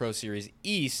K&N Pro Series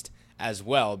East as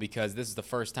well, because this is the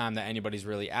first time that anybody's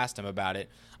really asked him about it.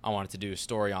 I wanted to do a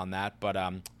story on that, but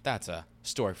that's a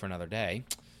story for another day.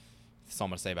 That's all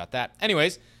I'm going to say about that.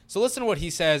 Anyways, so listen to what he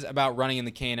says about running in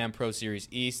the K&N Pro Series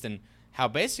East and how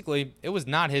basically it was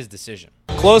not his decision.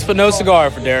 Close but no cigar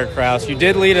for Derek Kraus. You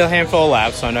did lead a handful of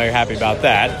laps, so I know you're happy about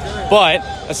that. But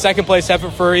a second-place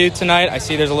effort for you tonight. I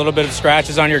see there's a little bit of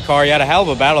scratches on your car. You had a hell of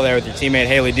a battle there with your teammate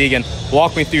Haley Deegan.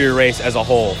 Walk me through your race as a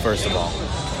whole, first of all.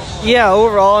 Yeah,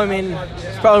 overall, I mean,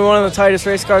 it's probably one of the tightest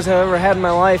race cars I've ever had in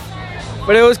my life.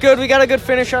 But it was good. We got a good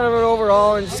finish out of it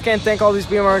overall, and just can't thank all these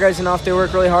BMR guys enough. They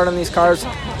work really hard on these cars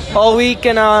all week,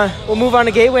 and we'll move on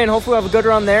to Gateway, and hopefully we'll have a good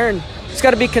run there. And just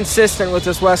got to be consistent with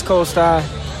this West Coast.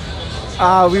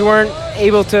 We weren't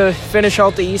able to finish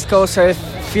out the East Coast. I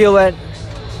feel that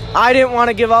I didn't want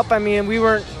to give up. I mean,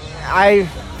 I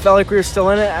felt like we were still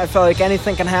in it. I felt like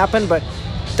anything can happen, but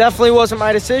definitely wasn't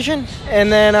my decision.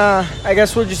 And then I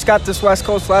guess we just got this West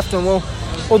Coast left, and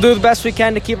we'll do the best we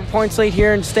can to keep our points lead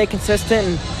here and stay consistent.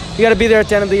 And we got to be there at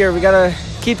the end of the year. We got to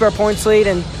keep our points lead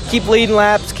and keep leading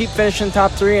laps, keep finishing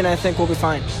top 3, and I think we'll be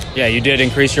fine. Yeah, you did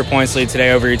increase your points lead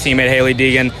today over your teammate Haley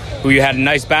Deegan, who you had a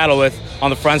nice battle with on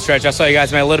the front stretch. I saw you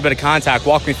guys made a little bit of contact.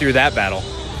 Walk me through that battle.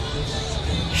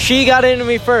 She got into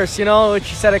me first, you know what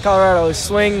she said at Colorado.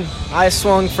 I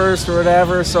swung first or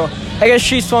whatever. So I guess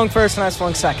she swung first and I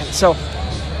swung second. So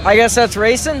I guess that's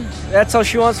racing. That's how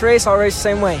she wants to race. I'll race the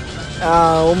same way.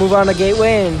 We'll move on to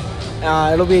Gateway,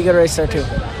 and it'll be a good race there too.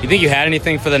 You think you had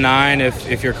anything for the 9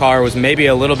 if your car was maybe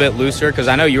a little bit looser? Because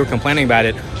I know you were complaining about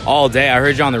it all day. I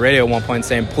heard you on the radio at one point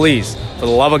saying, please, for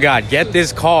the love of God, get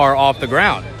this car off the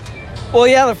ground. Well,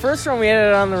 yeah, the first run we had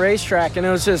it on the racetrack, and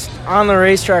it was just on the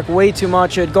racetrack way too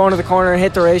much. It'd go into the corner and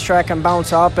hit the racetrack and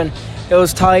bounce up, and it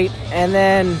was tight. And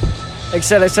then, like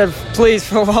I said, please,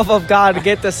 for the love of God,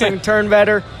 get this thing turned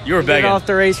better. You were begging. Get it off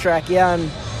the racetrack, yeah. And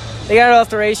they got it off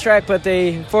the racetrack, but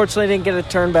they unfortunately didn't get it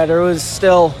turned better. It was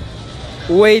still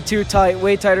way too tight,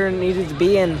 way tighter than it needed to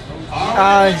be. And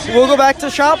we'll go back to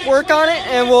the shop, work on it,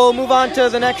 and we'll move on to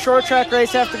the next short track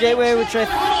race after Gateway, which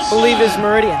I believe is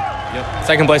Meridian. Yep.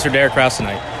 Second place for Derek Kraus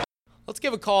tonight. Let's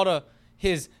give a call to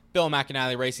his Bill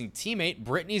McAnally Racing teammate,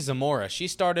 Brittany Zamora. She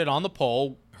started on the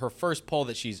pole, her first pole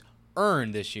that she's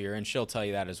earned this year, and she'll tell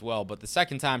you that as well. But the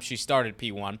second time she started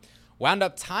P1, wound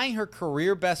up tying her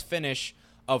career best finish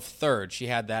of 3rd. She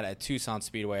had that at Tucson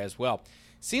Speedway as well.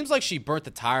 Seems like she burnt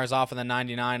the tires off in the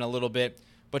 99 a little bit,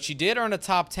 but she did earn a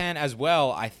top 10 as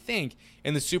well, I think,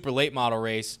 in the super late model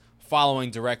race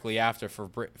following directly after for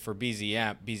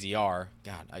BZR.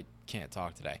 God, I can't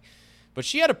talk today. But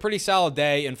she had a pretty solid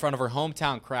day in front of her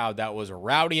hometown crowd that was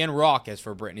rowdy and raucous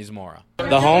for Brittany Zamora.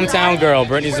 The hometown girl,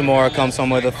 Brittany Zamora, comes home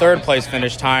with a 3rd place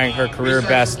finish, tying her career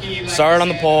best. Started on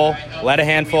the pole, led a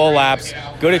handful of laps.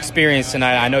 Good experience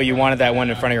tonight. I know you wanted that win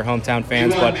in front of your hometown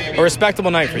fans, but a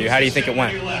respectable night for you. How do you think it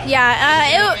went?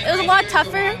 Yeah, it was a lot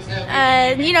tougher.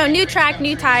 New track,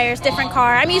 new tires, different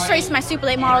car. I'm used to racing my super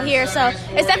late model here, so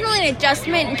it's definitely an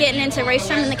adjustment getting into race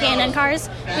time in the K&N cars.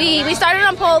 We started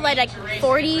on pole like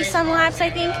 40 some laps. laps,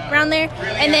 I think, around there,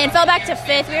 and then fell back to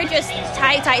 5th. We were just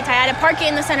tight. I had to park it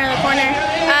in the center of the corner.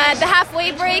 The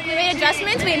halfway break, we made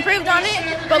adjustments. We improved on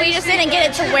it, but we just didn't get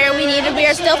it to where we needed. We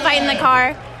were still fighting the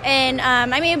car. And,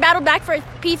 battled back for a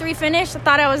P3 finish. I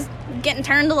thought I was getting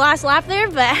turned the last lap there,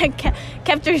 but I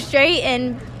kept her straight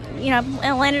and,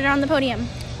 and landed her on the podium.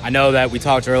 I know that we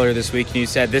talked earlier this week, and you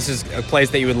said this is a place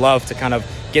that you would love to kind of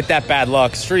get that bad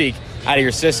luck streak out of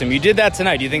your system. You did that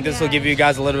tonight. Do you think this will give you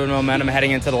guys a little bit of momentum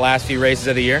heading into the last few races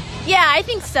of the year? Yeah, I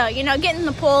think so. Getting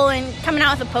the pole and coming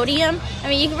out with a podium.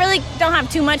 You really don't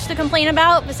have too much to complain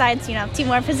about besides, 2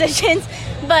 more positions.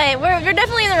 But we're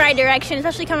definitely in the right direction,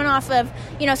 especially coming off of,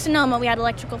 Sonoma, we had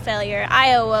electrical failure.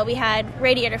 Iowa, we had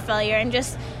radiator failure. And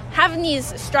just having these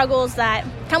struggles that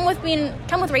come with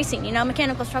racing,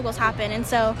 mechanical struggles happen. And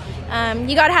so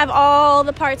you got to have all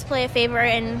the parts play a favor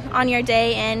on your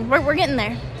day, and we're getting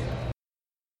there.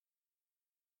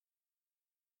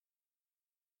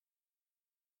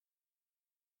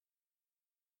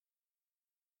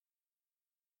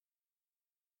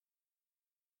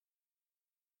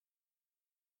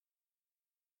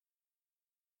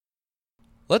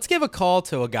 Let's give a call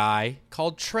to a guy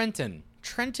called Trenton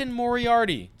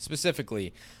Moriarty,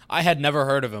 specifically. I had never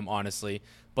heard of him, honestly,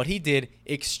 but he did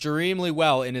extremely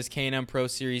well in his K&N Pro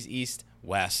Series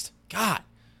East-West. God,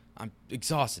 I'm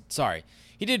exhausted. Sorry.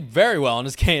 He did very well in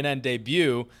his K&N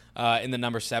debut in the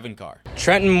number 7 car.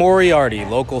 Trenton Moriarty,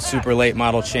 local super late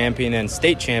model champion and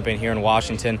state champion here in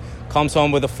Washington, comes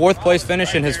home with a 4th place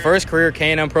finish in his first career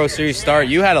K&N Pro Series start.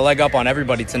 You had a leg up on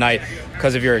everybody tonight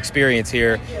because of your experience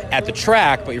here at the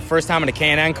track, but your first time in a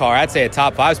K&N car, I'd say a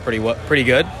top 5 is pretty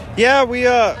good. Yeah,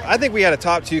 I think we had a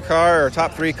top 2 car or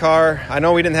top 3 car. I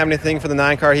know we didn't have anything for the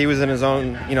 9 car. He was in his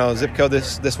own, zip code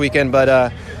this weekend,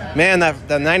 but man,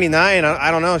 that 99,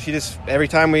 I don't know. She just, every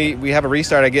time we have a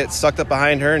restart, I get sucked up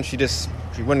behind her and she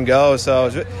wouldn't go. So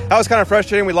that was kind of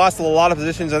frustrating. We lost a lot of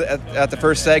positions at the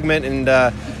first segment and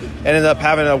ended up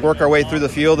having to work our way through the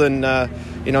field. And,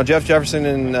 Jeff Jefferson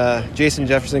and Jason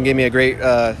Jefferson gave me a great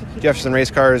Jefferson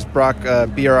race cars, Brock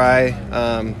BRI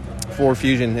Ford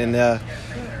Fusion. And a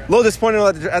little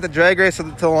disappointed at the drag race to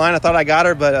the line. I thought I got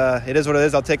her, but it is what it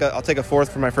is. I'll take a 4th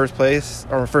for my first place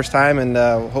or my first time, and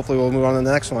hopefully we'll move on to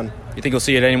the next one. You think we'll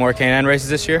see you at any more K&N races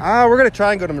this year? We're going to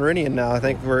try and go to Meridian now. I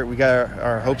think we got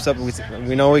our hopes up.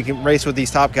 We know we can race with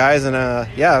these top guys, and I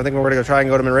think we're going to go try and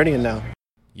go to Meridian now.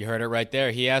 You heard it right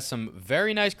there. He has some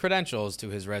very nice credentials to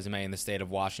his resume in the state of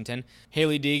Washington.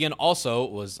 Haley Deegan also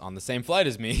was on the same flight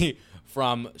as me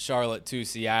from Charlotte to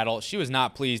Seattle. She was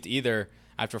not pleased either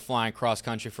after flying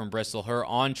cross-country from Bristol. Her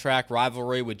on-track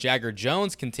rivalry with Jagger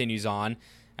Jones continues on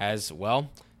as,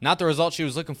 well, not the result she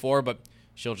was looking for, but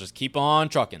she'll just keep on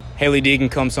trucking. Haley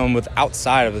Deegan comes home with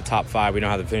outside of the top 5. We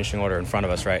don't have the finishing order in front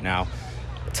of us right now.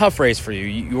 Tough race for you.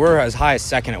 You were as high as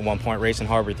 2nd at one point, racing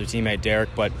hard with your teammate Derek,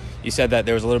 but you said that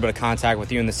there was a little bit of contact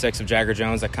with you in the 6 of Jagger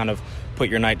Jones that kind of put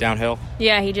your night downhill.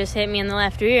 Yeah, he just hit me in the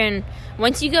left rear, and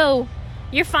once you go,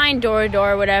 you're fine door to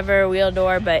door, whatever, wheel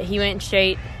door, but he went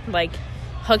straight,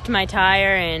 hooked my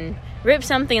tire and ripped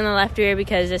something in the left rear,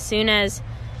 because as soon as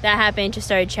that happened, just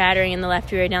started chattering in the left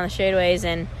rear down the straightaways,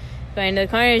 and going to the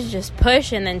corners, just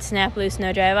push and then snap loose,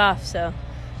 no drive off. So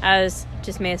I was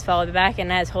just made us follow the back,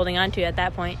 and I was holding on to it at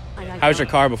that point. How was your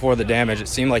car before the damage? It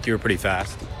seemed like you were pretty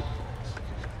fast.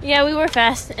 Yeah, we were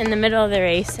fast in the middle of the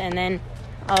race, and then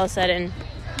all of a sudden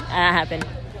that happened.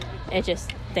 It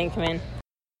just didn't come in.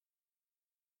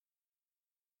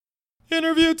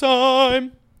 Interview time!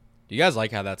 Do you guys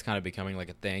like how that's kind of becoming like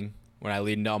a thing? When I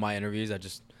lead into all my interviews, I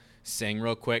just sing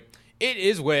real quick. It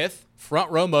is with Front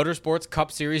Row Motorsports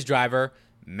Cup Series driver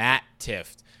Matt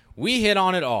Tifft. We hit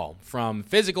on it all, from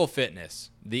physical fitness,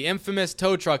 the infamous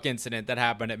tow truck incident that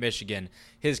happened at Michigan,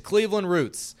 his Cleveland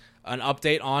roots, an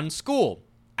update on school,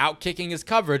 outkicking his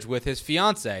coverage with his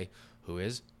fiancee, who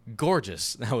is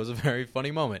gorgeous. That was a very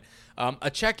funny moment. A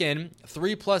check-in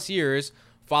 3+ years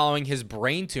following his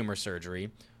brain tumor surgery,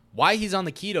 why he's on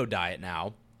the keto diet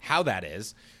now, how that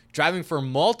is, driving for a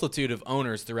multitude of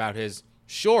owners throughout his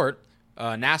short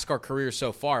NASCAR career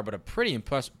so far, but a pretty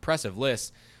impressive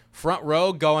list. Front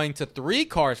Row going to 3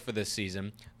 cars for this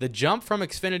season, the jump from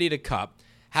Xfinity to Cup,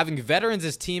 having veterans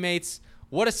as teammates,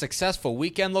 what a successful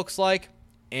weekend looks like,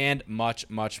 and much,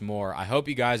 much more. I hope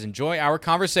you guys enjoy our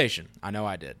conversation. I know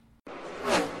I did.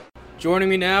 Joining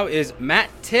me now is Matt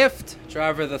Tifft,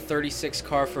 driver of the 36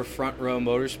 car for Front Row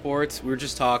Motorsports. We were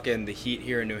just talking, the heat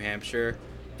here in New Hampshire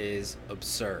is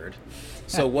absurd.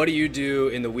 So what do you do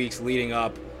in the weeks leading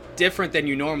up different than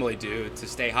you normally do to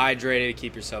stay hydrated,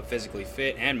 keep yourself physically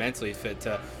fit and mentally fit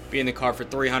to be in the car for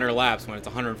 300 laps when it's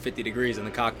 150 degrees in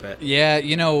the cockpit. Yeah,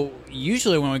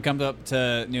 usually when we come up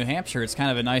to New Hampshire, it's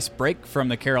kind of a nice break from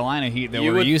the Carolina heat that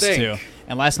we're used to.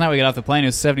 And last night we got off the plane, it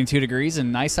was 72 degrees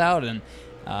and nice out, and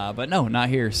but no, not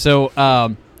here. So,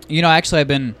 actually I've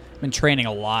been training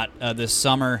a lot this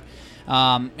summer.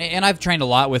 And I've trained a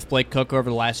lot with Blake Cook over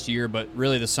the last year, but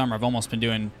really this summer I've almost been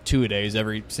doing 2-a-days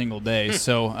every single day.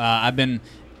 So I've been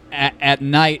at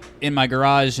night in my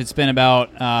garage. It's been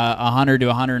about 100 to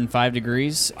 105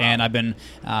 degrees, and I've been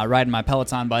riding my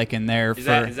Peloton bike in there. Is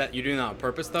that you doing that on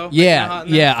purpose though?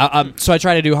 Yeah. So I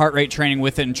try to do heart rate training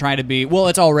with it and try to be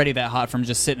it's already that hot from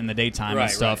just sitting in the daytime and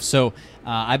stuff. Right. So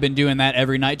I've been doing that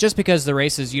every night just because the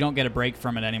races, you don't get a break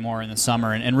from it anymore in the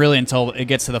summer, and really until it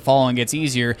gets to the fall and gets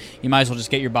easier, you might as well just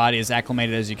get your body as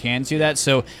acclimated as you can to that.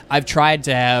 So I've tried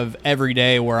to have every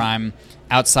day where I'm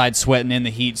outside sweating in the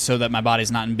heat so that my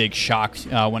body's not in big shock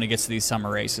when it gets to these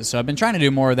summer races. So I've been trying to do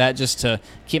more of that just to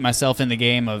keep myself in the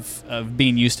game of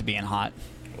being used to being hot.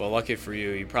 Well, lucky for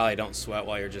you, you probably don't sweat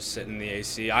while you're just sitting in the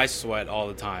AC. I sweat all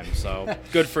the time, so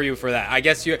good for you for that. I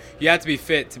guess you have to be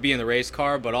fit to be in the race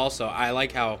car, but also I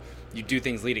like how you do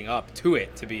things leading up to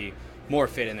it to be more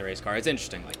fit in the race car. It's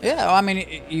interesting like that. Yeah, I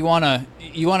mean, you want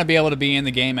to be able to be in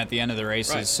the game at the end of the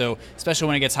races. Right. So especially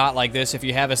when it gets hot like this, if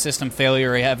you have a system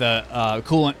failure or you have a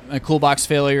cool box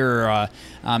failure or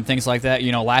things like that.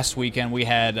 Last weekend we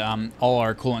had all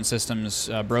our coolant systems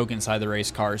broke inside the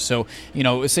race car. So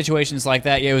situations like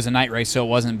that, it was a night race, so it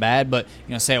wasn't bad. But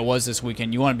say it was this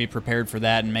weekend, you want to be prepared for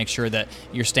that and make sure that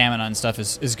your stamina and stuff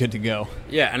is good to go.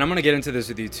 Yeah, and I'm going to get into this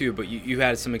with you too. But you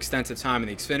had some extensive time in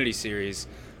the Xfinity Series.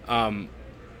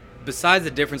 Besides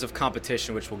the difference of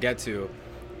competition, which we'll get to,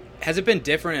 has it been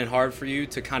different and hard for you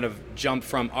to kind of jump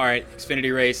from, all right,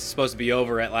 Xfinity race is supposed to be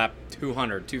over at lap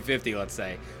 200, 250, let's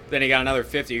say. Then you got another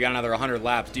 50, you got another 100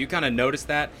 laps. Do you kind of notice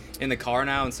that in the car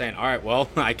now and saying, all right, well,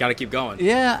 I got to keep going?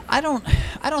 Yeah, I don't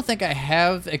think I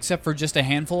have, except for just a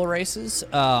handful of races.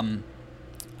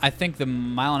 I think the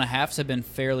mile and a halves have been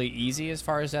fairly easy as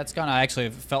far as that's gone. I actually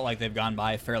have felt like they've gone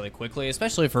by fairly quickly,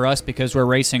 especially for us because we're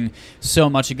racing so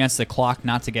much against the clock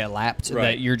not to get lapped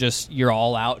that you're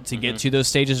all out to get to those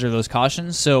stages or those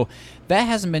cautions. So that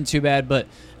hasn't been too bad, but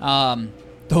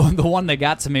the one that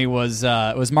got to me was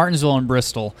Martinsville and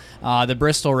Bristol. The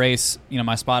Bristol race,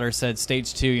 my spotter said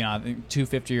stage 2, I think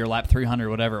 250 or lap 300,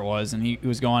 whatever it was, and he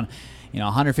was going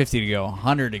 150 to go,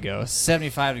 100 to go,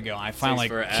 75 to go. I finally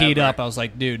keyed up. I was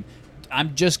like, dude,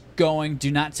 I'm just going.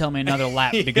 Do not tell me another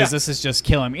lap because this is just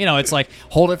killing me. It's like,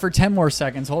 hold it for 10 more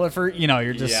seconds. Hold it for,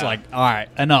 you're just like, all right,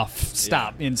 enough,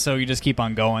 stop. And so you just keep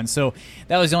on going. So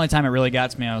that was the only time it really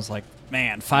got to me. I was like,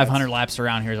 man, 500 laps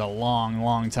around here is a long,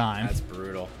 long time. That's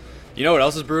brutal. You know what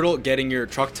else is brutal? Getting your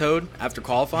truck towed after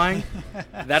qualifying.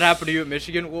 That happened to you at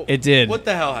Michigan? Well, it did. What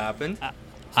the hell happened?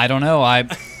 I don't know. I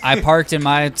parked in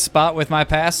my spot with my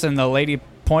pass, and the lady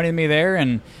pointed me there,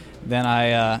 and then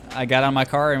I got on my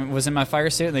car and was in my fire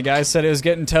suit, and the guy said it was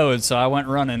getting towed, so I went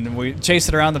running, and we chased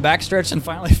it around the backstretch and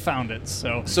finally found it.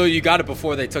 So you got it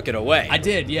before they took it away? I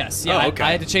did, yes. Yeah, oh, okay.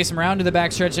 I had to chase him around to the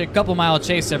backstretch, a couple-mile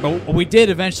chase there, but we did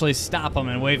eventually stop him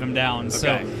and wave him down. Okay.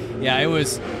 So, yeah,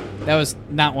 that was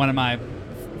not one of my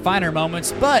finer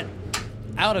moments, but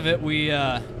out of it, we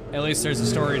at least there's a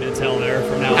story to tell there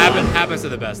from now on. Happens to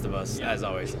the best of us, as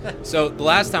always. So the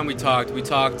last time we talked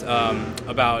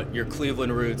about your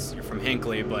Cleveland roots. You're from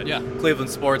Hinckley, but Cleveland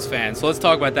sports fan. So let's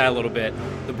talk about that a little bit.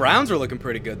 The Browns are looking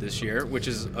pretty good this year, which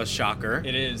is a shocker.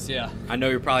 It is, yeah. I know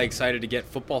you're probably excited to get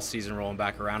football season rolling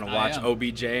back around and watch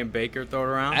OBJ and Baker throw it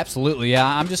around. Absolutely, yeah.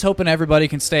 I'm just hoping everybody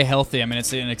can stay healthy. I mean,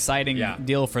 it's an exciting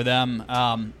deal for them.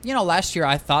 Last year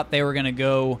I thought they were going to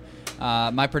go.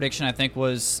 My prediction, I think,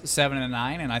 was 7-9,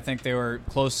 and I think they were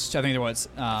close. I think there was.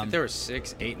 I think they were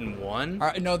 6,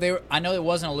 8-1. No, they were. I know it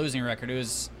wasn't a losing record. It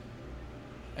was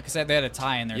because they had a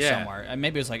tie in there somewhere.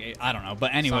 Maybe it was like I don't know.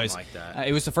 But anyways, like that.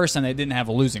 It was the first time they didn't have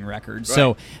a losing record.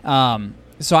 Right.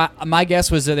 So, my guess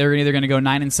was that they were either going to go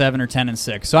 9-7 or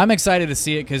 10-6. So I'm excited to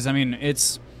see it because I mean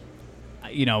it's,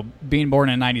 being born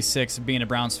in '96, being a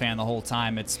Browns fan the whole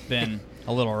time, it's been.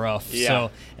 A little rough. Yeah.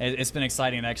 So it's been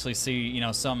exciting to actually see,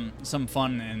 some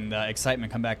fun and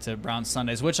excitement come back to Browns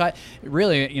Sundays, which I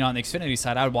really, on the Xfinity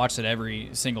side, I would watch it every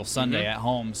single Sunday at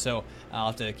home. So I'll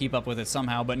have to keep up with it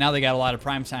somehow. But now they got a lot of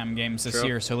primetime games this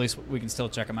year, so at least we can still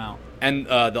check them out. And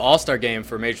the All-Star game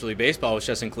for Major League Baseball was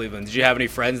just in Cleveland. Did you have any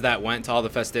friends that went to all the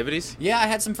festivities? Yeah, I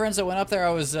had some friends that went up there. I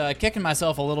was kicking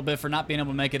myself a little bit for not being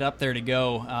able to make it up there to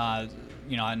go.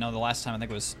 I know the last time I think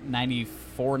it was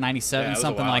 94, 97,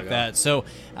 something like that. So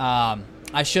I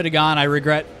I should have gone. I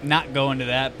regret not going to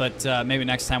that, but maybe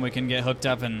next time we can get hooked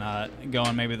up and go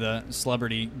on maybe the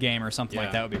celebrity game or something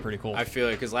like that would be pretty cool. I feel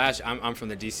it because I'm from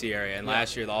the D.C. area, and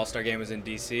last year the All-Star Game was in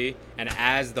D.C., and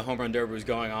as the Home Run Derby was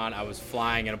going on, I was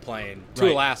flying in a plane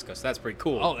to Alaska, so that's pretty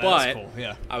cool. Oh, that's cool,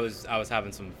 yeah. I was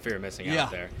having some fear of missing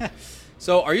out there.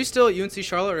 So are you still at UNC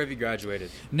Charlotte, or have you graduated?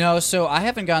 No, so I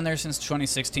haven't gone there since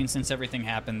 2016, since everything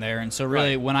happened there. And so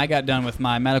really, when I got done with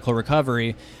my medical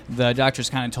recovery, the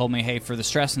doctors kind of told me, hey, for the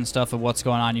stress and stuff of what's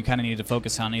going on, you kind of need to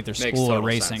focus on either school or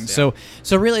racing. Sense, yeah.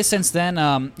 So really, since then,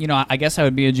 I guess I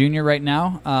would be a junior right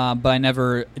now, but I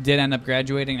never did end up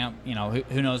graduating. Now,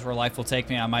 who knows where life will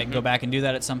take me. I might go back and do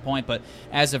that at some point. But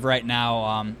as of right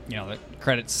now, the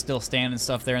credits still stand and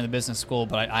stuff there in the business school,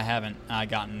 but I haven't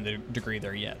gotten the degree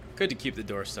there yet. Good to keep the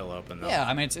door still open, though. Yeah,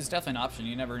 I mean, it's definitely an option.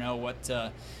 You never know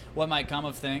what might come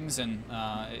of things, and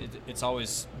it's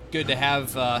always good to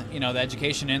have the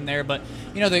education in there. But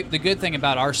the good thing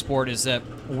about our sport is that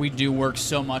we do work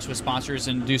so much with sponsors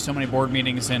and do so many board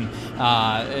meetings and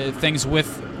things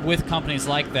with companies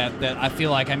like that I feel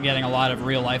like I'm getting a lot of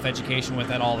real life education with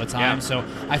that all the time. Yeah. So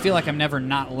I feel like I'm never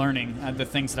not learning the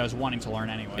things that I was wanting to learn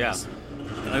anyways. Yeah.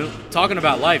 Talking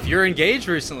about life, you're engaged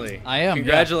recently. I am.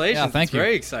 Congratulations. Yeah, thank it's you.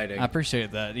 Very exciting. I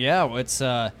appreciate that. Yeah, it's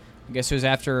I guess it was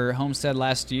after Homestead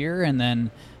last year, and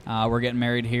then we're getting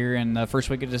married here in the first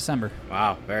week of December.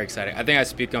 Wow, very exciting. I think I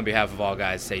speak on behalf of all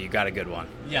guys to say you got a good one.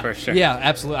 Yeah, for sure. Yeah,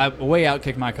 absolutely. I way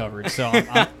outkicked my coverage, so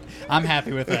I'm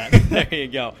happy with that. There you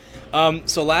go.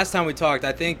 So last time we talked,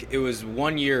 I think it was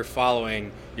 1 year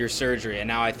following your surgery, and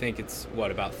now I think it's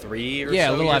about 3 or so a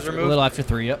years removed? a little after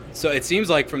 3. Yep. So it seems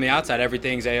like from the outside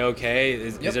everything's a-okay.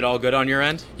 Is it all good on your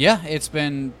end? Yeah, it's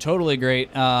been totally great.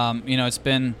 It's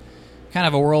been kind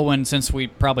of a whirlwind since we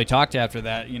probably talked after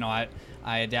that.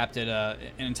 I adapted an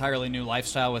entirely new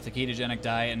lifestyle with a ketogenic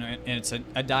diet, and it's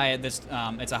a diet that's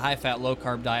it's a high-fat,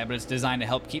 low-carb diet, but it's designed to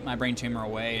help keep my brain tumor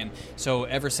away. And so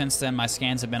ever since then, my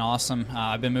scans have been awesome.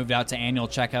 I've been moved out to annual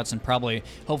checkups, and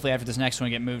hopefully after this next one,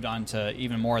 get moved on to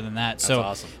even more than that. That's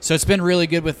awesome. So it's been really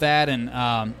good with that,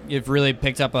 and you've really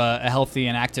picked up a healthy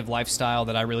and active lifestyle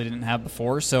that I really didn't have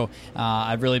before. So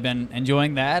I've really been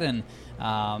enjoying that, and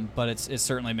but it's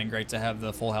certainly been great to have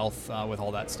the full health with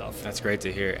all that stuff. That's great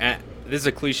to hear. And this is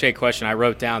a cliche question. I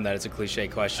wrote down that it's a cliche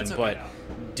question, That's okay.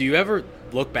 But do you ever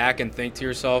look back and think to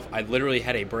yourself, I literally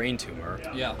had a brain tumor.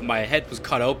 Yeah. My head was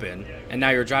cut open, and now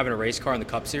you're driving a race car in the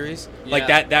Cup Series? Yeah.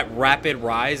 Like that rapid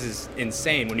rise is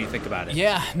insane when you think about it.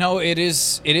 Yeah, no, it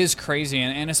is crazy,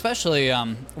 and especially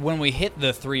when we hit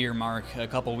the 3-year mark a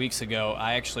couple weeks ago,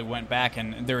 I actually went back,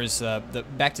 and there was the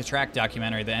Back to Track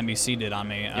documentary that NBC did on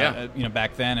me,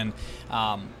 back then, and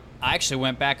I actually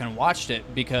went back and watched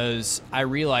it because I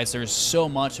realized there's so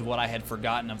much of what I had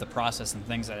forgotten of the process and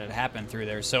things that had happened through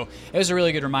there. So it was a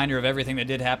really good reminder of everything that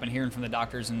did happen, hearing from the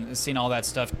doctors and seeing all that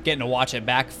stuff. Getting to watch it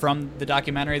back from the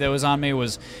documentary that was on me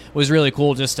was really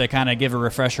cool, just to kind of give a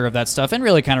refresher of that stuff and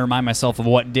really kind of remind myself of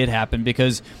what did happen,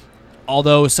 because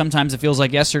although sometimes it feels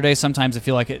like yesterday, sometimes it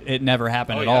feels like it never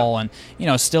happened at all. And,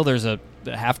 still there's a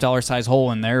 $50 size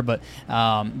hole in there, but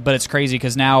it's crazy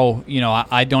because now,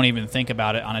 I don't even think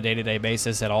about it on a day-to-day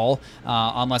basis at all,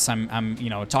 unless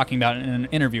I'm talking about it in an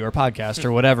interview or podcast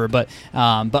or whatever. But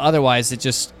otherwise,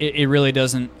 it really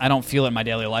doesn't, I don't feel it in my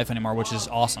daily life anymore, which is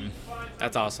awesome.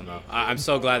 That's awesome, though. I'm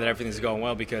so glad that everything's going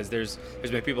well, because there's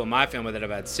been people in my family that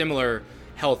have had similar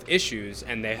health issues,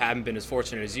 and they haven't been as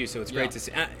fortunate as you. So it's great to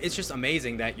see. It's just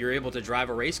amazing that you're able to drive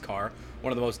a race car,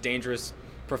 one of the most dangerous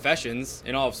professions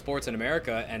in all of sports in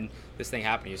America, and this thing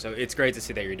happened to you. So it's great to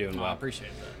see that you're doing well. I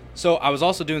appreciate that. So I was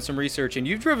also doing some research, and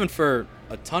you've driven for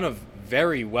a ton of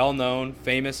very well-known,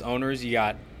 famous owners. You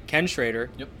got Ken Schrader,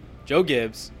 Joe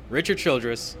Gibbs, Richard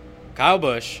Childress, Kyle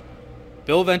Busch,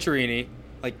 Bill Venturini,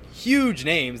 like huge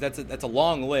names. That's a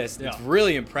long list. It's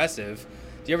really impressive.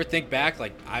 Do you ever think back,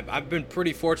 like, I've been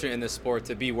pretty fortunate in this sport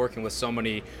to be working with so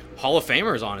many Hall of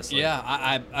Famers, honestly. Yeah,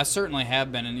 I certainly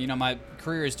have been. And, my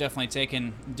career has definitely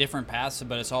taken different paths,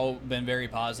 but it's all been very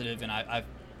positive. And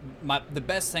the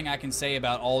best thing I can say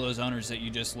about all those owners that you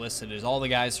just listed is all the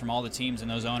guys from all the teams and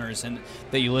those owners and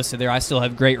that you listed there, I still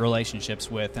have great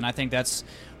relationships with. And I think that's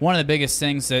one of the biggest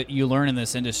things that you learn in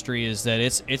this industry, is that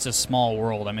it's a small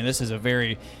world. I mean, this is a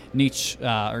very niche,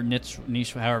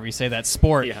 however you say that,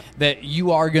 sport, that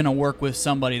you are going to work with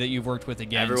somebody that you've worked with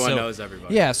again. Everyone knows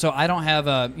everybody. Yeah, so I don't have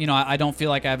I don't feel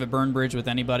like I have a burn bridge with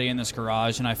anybody in this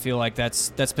garage, and I feel like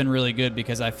that's been really good,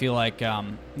 because I feel like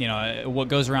what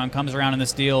goes around comes around in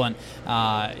this deal, and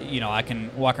I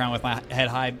can walk around with my head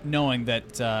high knowing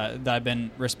that I've been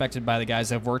respected by the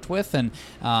guys I've worked with, and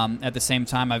at the same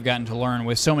time I've gotten to learn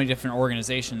with so many different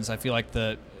organizations. I feel like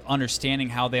the understanding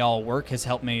how they all work has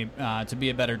helped me to be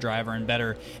a better driver and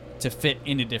better to fit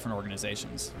into different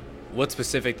organizations. What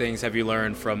specific things have you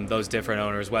learned from those different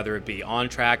owners, whether it be on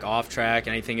track, off track,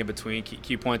 anything in between?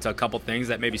 Key points, a couple things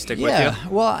that maybe stick with you? Yeah,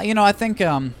 well, I think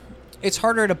it's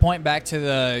harder to point back to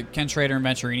the Ken Schrader and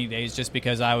Venturini days just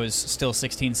because I was still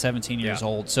 16, 17 years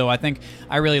old. So I think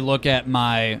I really look at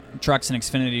my Trucks and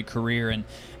Xfinity career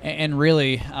and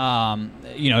really,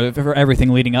 for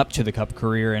everything leading up to the Cup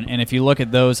career. And if you look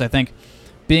at those, I think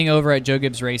being over at Joe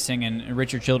Gibbs Racing and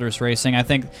Richard Childress Racing, I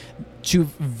think two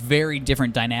very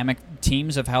different dynamic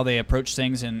teams of how they approach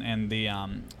things and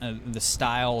the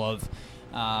style of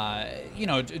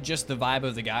just the vibe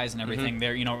of the guys and everything.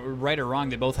 They're, right or wrong,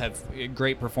 they both have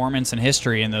great performance and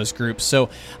history in those groups. So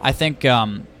I think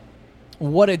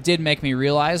what it did make me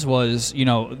realize was,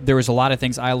 there was a lot of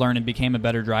things I learned and became a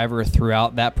better driver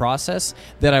throughout that process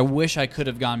that I wish I could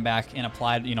have gone back and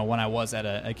applied, when I was at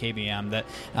a KBM. That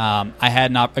I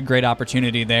had a great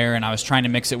opportunity there, and I was trying to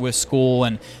mix it with school,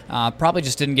 and probably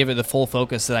just didn't give it the full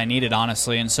focus that I needed,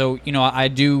 honestly. And so, I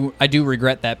do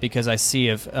regret that because I see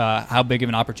how big of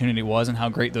an opportunity it was and how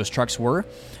great those trucks were.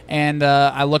 And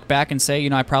I look back and say,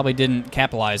 I probably didn't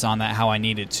capitalize on that how I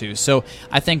needed to. So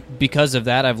I think because of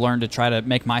that, I've learned to try to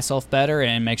make myself better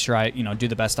and make sure I, do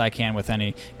the best I can with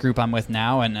any group I'm with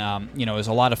now. And, it was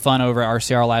a lot of fun over at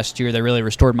RCR last year. They really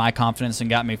restored my confidence and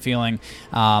got me feeling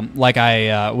like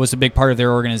I was a big part of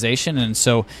their organization. And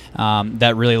so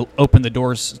that really opened the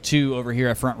doors to over here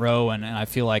at Front Row. And I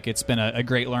feel like it's been a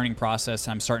great learning process.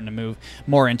 I'm starting to move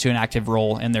more into an active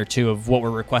role in there, too, of what we're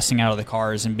requesting out of the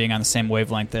cars and being on the same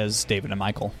wavelength as David and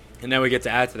Michael. And then we get to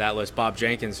add to that list Bob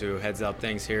Jenkins, who heads up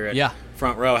things here at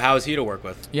Front Row. How is he to work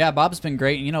with? Yeah, Bob's been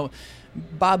great.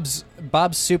 Bob's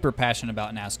super passionate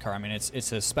about NASCAR. I mean,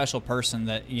 it's a special person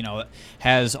that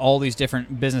has all these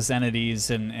different business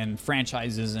entities and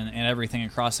franchises and everything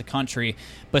across the country,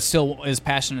 but still is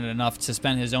passionate enough to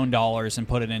spend his own dollars and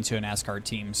put it into a NASCAR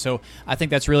team. So I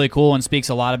think that's really cool and speaks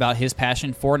a lot about his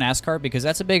passion for NASCAR because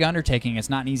that's a big undertaking. It's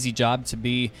not an easy job to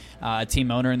be a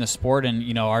team owner in the sport.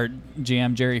 And our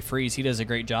GM Jerry Freese, he does a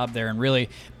great job there and really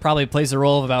probably plays the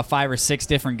role of about 5 or 6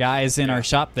 different guys in our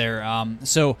shop there.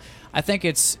 So I think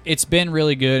it's been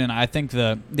really good, and I think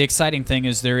the exciting thing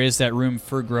is there is that room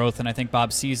for growth, and I think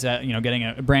Bob sees that, getting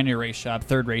a brand new race shop,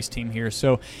 third race team here,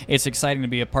 so it's exciting to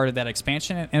be a part of that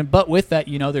expansion. But with that,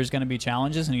 there's going to be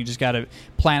challenges, and you just got to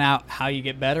plan out how you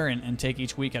get better and take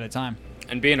each week at a time.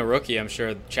 And being a rookie, I'm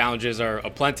sure challenges are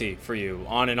aplenty for you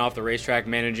on and off the racetrack,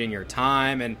 managing your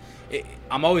time, and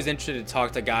I'm always interested to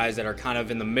talk to guys that are kind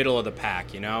of in the middle of the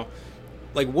pack.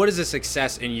 Like, what is a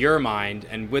success in your mind,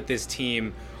 and with this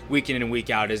team? Week in and week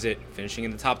out, is it finishing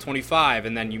in the top 25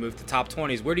 and then you move to top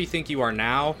 20s? Where do you think you are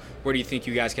now? Where do you think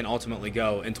you guys can ultimately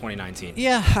go in 2019?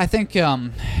 Yeah, I think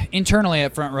internally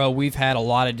at Front Row, we've had a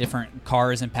lot of different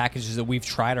cars and packages that we've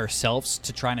tried ourselves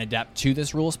to try and adapt to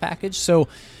this rules package. So,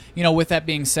 with that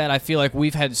being said, I feel like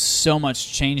we've had so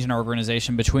much change in our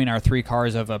organization between our 3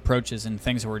 cars of approaches and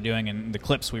things that we're doing and the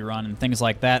clips we run and things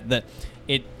like that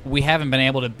we haven't been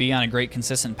able to be on a great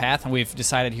consistent path, and we've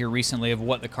decided here recently of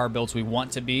what the car builds we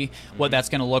want to be, what that's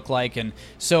going to look like. And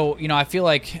so, I feel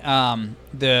like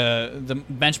the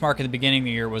benchmark at the beginning of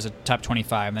the year was a top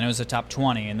 25, and then it was a top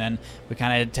 20, and then we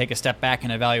kind of had to take a step back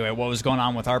and evaluate what was going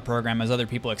on with our program as other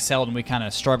people excelled, and we kind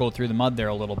of struggled through the mud there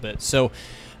a little bit. So,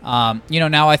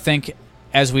 now I think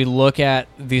as we look at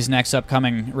these next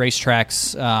upcoming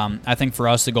racetracks, I think for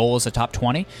us the goal is a top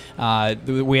 20.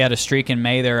 We had a streak in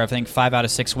May there, I think 5 out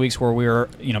of 6 weeks where we were,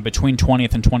 between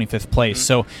 20th and 25th place.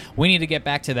 So we need to get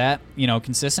back to that,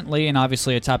 consistently. And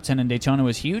obviously a top 10 in Daytona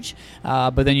was huge.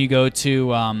 But then you go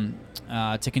to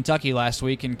Kentucky last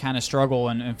week and kind of struggle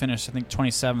and finish, I think,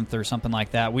 27th or something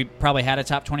like that. We probably had a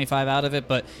top 25 out of it,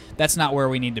 but that's not where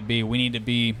we need to be. We need to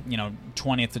be,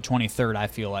 20th to 23rd, I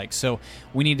feel like. So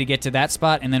we need to get to that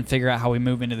spot and then figure out how we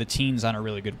move into the teens on our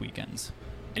really good weekends.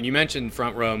 And you mentioned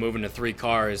Front Row moving to 3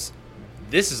 cars.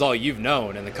 This is all you've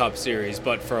known in the Cup Series,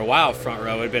 but for a while Front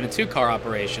Row had been a 2-car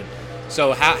operation.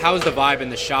 So how's the vibe in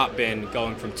the shop been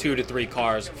going from 2 to 3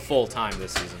 cars full time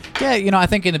this season? Yeah, I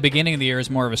think in the beginning of the year it was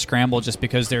more of a scramble just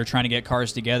because they were trying to get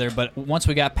cars together. But once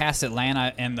we got past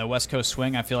Atlanta and the West Coast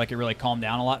swing, I feel like it really calmed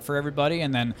down a lot for everybody.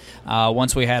 And then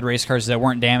once we had race cars that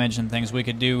weren't damaged and things, we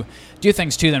could do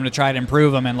things to them to try to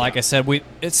improve them. And like I said,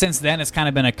 since then it's kind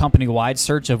of been a company-wide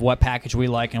search of what package we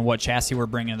like and what chassis we're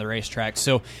bringing to the racetrack.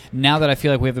 So now that I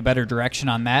feel like we have a better direction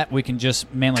on that, we can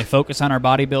just mainly focus on our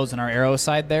body builds and our aero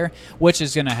side there. which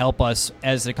is going to help us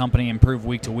as a company improve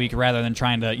week to week rather than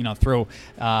trying to throw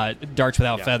darts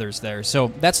without feathers there. So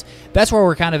that's where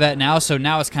we're kind of at now. So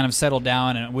now it's kind of settled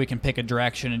down and we can pick a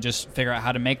direction and just figure out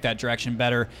how to make that direction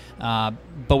better.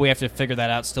 But we have to figure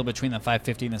that out still between the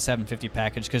 550 and the 750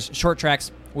 package, because short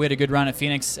tracks, we had a good run at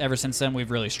Phoenix. Ever since then, we've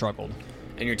really struggled.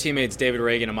 And your teammates David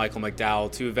Reagan and Michael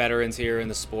McDowell, two veterans here in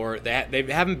the sport. They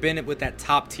haven't been with that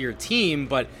top-tier team,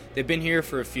 but they've been here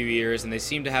for a few years, and they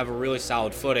seem to have a really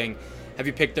solid footing. Have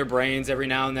you picked their brains every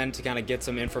now and then to kind of get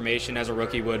some information as a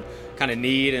rookie would kind of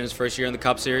need in his first year in the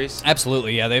Cup Series?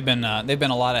 Absolutely, yeah. They've been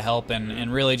a lot of help,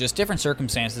 and really just different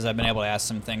circumstances. I've been able to ask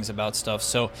some things about stuff.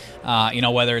 So,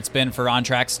 whether it's been for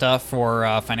on-track stuff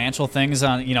or financial things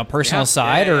on personal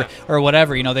side or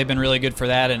whatever, they've been really good for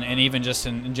that, and even just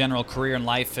in general career and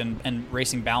life and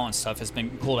racing balance stuff has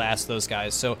been cool to ask those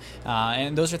guys. So,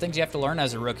 and those are things you have to learn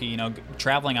as a rookie.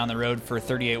 Traveling on the road for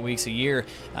 38 weeks a year,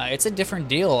 it's a different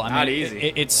deal. Not easy.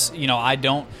 It's I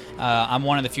don't. I'm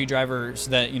one of the few drivers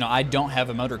that I don't have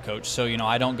a motor coach, so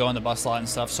I don't go in the bus lot and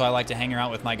stuff. So I like to hang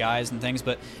around with my guys and things.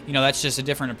 But that's just a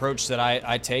different approach that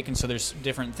I take, and so there's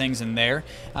different things in there.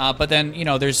 But then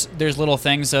there's little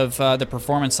things of the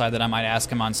performance side that I might ask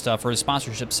them on stuff, or the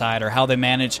sponsorship side, or how they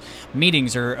manage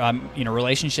meetings, or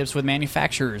relationships with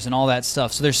manufacturers and all that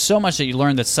stuff. So there's so much that you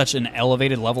learn that's such an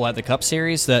elevated level at the Cup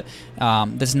Series that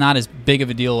that's not as big of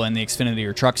a deal in the Xfinity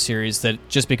or Truck Series, that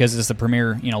just because it's the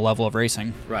premier level of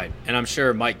racing. Right. And I'm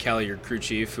sure Mike Kelly, your crew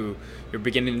chief, who you're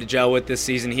beginning to gel with this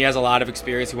season, he has a lot of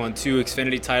experience. He won 2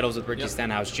 Xfinity titles with Ricky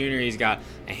Stenhouse Jr. He's got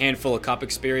a handful of Cup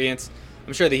experience.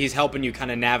 I'm sure that he's helping you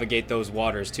kind of navigate those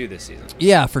waters too this season.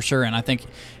 Yeah, for sure. And I think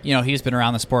he's been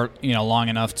around the sport long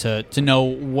enough to know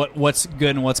what's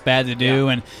good and what's bad to do.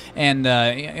 Yeah. And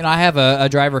I have a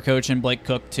driver coach in Blake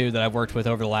Cook too that I've worked with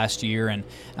over the last year.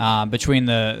 And between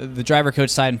the driver coach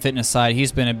side and fitness side,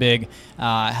 he's been a big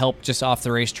help just off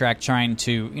the racetrack, trying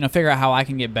to figure out how I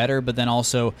can get better, but then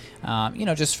also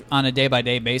just on a day by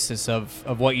day basis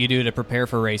of what you do to prepare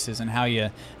for races and how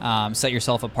you set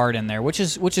yourself apart in there, which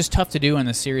is tough to do in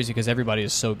this series because everybody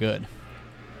is so good.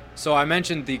 So I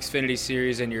mentioned the Xfinity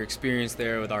Series and your experience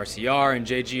there with RCR and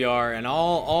JGR and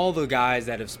all the guys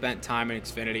that have spent time in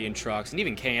Xfinity and trucks and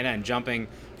even K&N jumping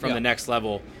from the next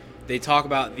level. They talk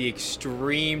about the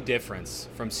extreme difference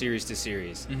from series to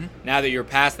series. Mm-hmm. Now that you're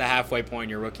past the halfway point in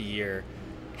your rookie year,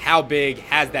 how big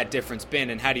has that difference been,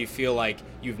 and how do you feel like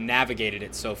you've navigated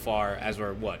it so far as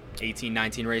we're, 18,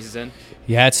 19 races in?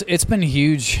 Yeah, it's been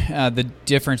huge, the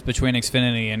difference between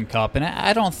Xfinity and Cup. And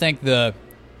I don't think the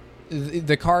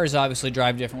cars obviously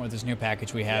drive different with this new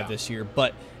package we have this year,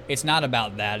 but it's not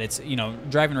about that. It's,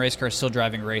 driving a race car is still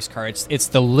driving a race car. It's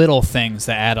the little things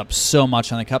that add up so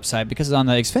much on the Cup side, because on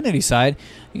the Xfinity side,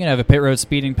 you can have a pit road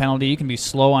speeding penalty. You can be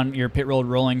slow on your pit road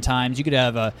rolling times. You could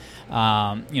have a,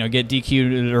 get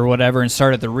DQ'd or whatever and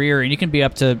start at the rear, and you can be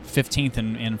up to 15th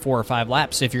in 4 or 5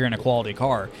 laps if you're in a quality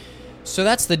car. So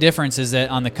that's the difference, is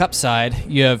that on the Cup side,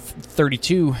 you have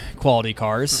 32 quality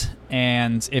cars,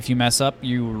 and if you mess up,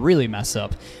 you really mess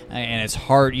up. And it's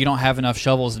hard. You don't have enough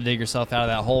shovels to dig yourself out of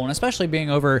that hole. And especially being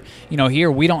over, here,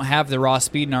 we don't have the raw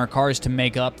speed in our cars to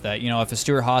make up that. If a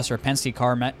Stewart Haas or a Penske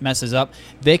car messes up,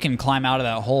 they can climb out of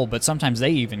that hole, but sometimes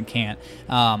they even can't.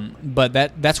 But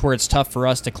that's where it's tough for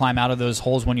us to climb out of those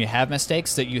holes when you have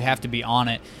mistakes, that you have to be on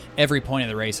it every point of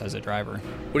the race as a driver.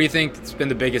 What do you think has been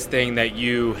the biggest thing that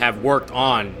you have worked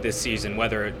on this season,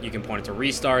 whether you can point it to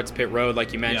restarts, pit road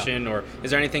like you mentioned, or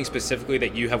is there anything specifically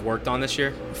that you have worked on this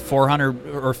year? 400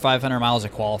 or 500 miles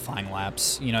of qualifying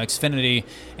laps. Xfinity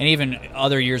and even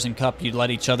other years in Cup, you'd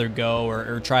let each other go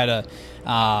or try to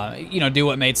do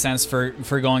what made sense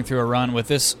for going through a run. With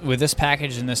this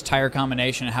package and this tire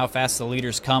combination and how fast the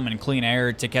leaders come and clean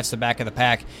air to catch the back of the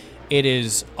pack, it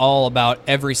is all about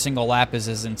every single lap is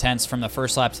as intense from the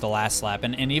first lap to the last lap.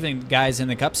 And even guys in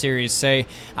the Cup Series say,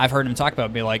 I've heard them talk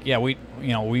about, be like, yeah, we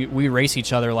race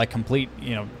each other like complete,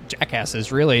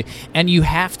 jackasses, really. And you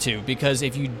have to, because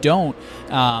if you don't,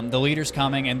 the leader's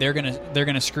coming and they're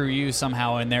gonna screw you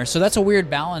somehow in there. So that's a weird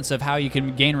balance of how you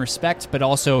can gain respect, but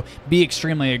also be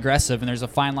extremely aggressive. And there's a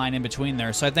fine line in between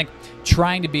there. So I think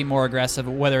trying to be more aggressive,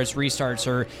 whether it's restarts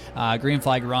or green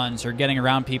flag runs or getting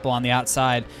around people on the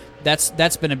outside,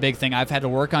 that's been a big thing I've had to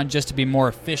work on, just to be more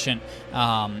efficient,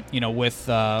 with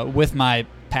my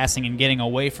passing and getting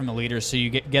away from the leaders, so you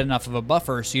get enough of a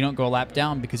buffer so you don't go a lap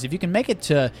down. Because if you can make it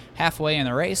to halfway in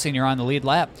the race and you're on the lead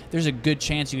lap, there's a good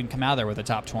chance you can come out there with a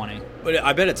top 20. But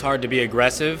I bet it's hard to be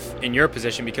aggressive in your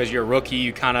position, because you're a rookie.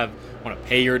 You kind of want to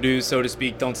pay your dues, so to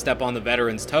speak, don't step on the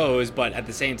veterans' toes. But at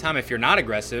the same time, if you're not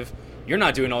aggressive, you're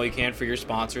not doing all you can for your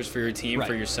sponsors, for your team, Right.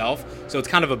 for yourself. So it's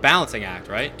kind of a balancing act,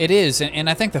 right? It is, and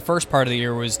I think the first part of the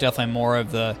year was definitely more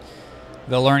of the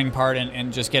learning part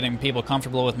and just getting people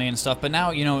comfortable with me and stuff. But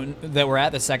now, that we're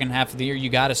at the second half of the year, you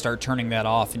got to start turning that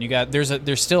off. And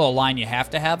there's still a line you have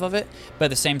to have of it, but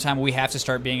at the same time, we have to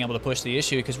start being able to push the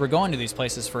issue because we're going to these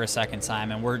places for a second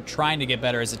time, and we're trying to get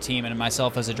better as a team and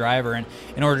myself as a driver. And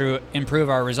in order to improve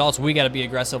our results, we got to be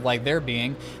aggressive like they're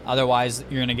being. Otherwise,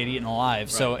 you're going to get eaten alive. Right.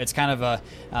 So it's kind of a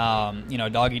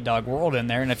dog-eat-dog world in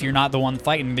there. And if you're not the one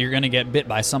fighting, you're going to get bit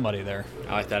by somebody there.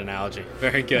 I like that analogy.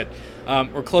 Very good.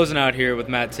 We're closing out here with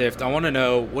Matt Tifft. I want to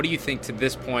know, what do you think to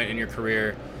this point in your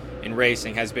career in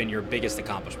racing has been your biggest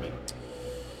accomplishment?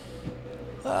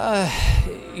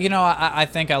 I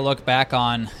think I look back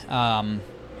on, I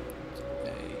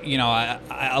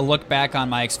look back on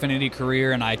my Xfinity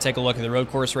career and I take a look at the road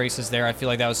course races there. I feel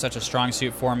like that was such a strong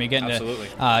suit for me, getting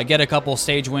to get a couple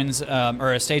stage wins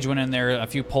or a stage win in there, a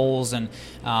few poles, and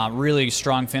really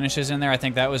strong finishes in there. I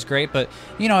think that was great. But,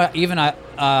 even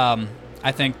I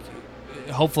think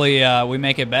hopefully we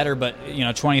make it better, but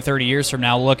 20, 30 years from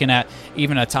now, looking at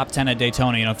even a top 10 at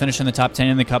Daytona, finishing the top 10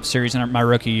 in the Cup Series in my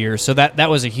rookie year. So that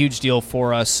was a huge deal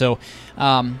for us. So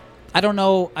I don't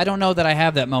know that I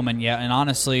have that moment yet. And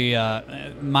honestly,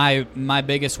 my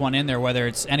biggest one in there, whether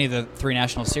it's any of the 3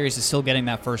 national series, is still getting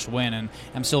that first win, and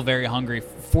I'm still very hungry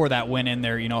for that win in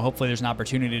there. Hopefully there's an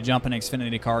opportunity to jump an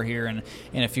Xfinity car here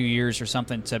in a few years or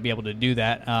something to be able to do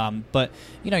that. But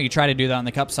you try to do that on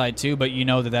the Cup side too. But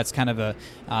that's kind of a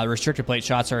restrictor plate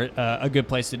shots are a good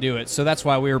place to do it. So that's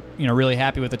why we were really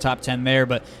happy with the top 10 there.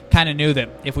 But kind of knew that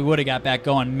if we would have got back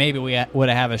going, maybe we would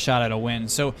have a shot at a win.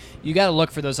 So you got to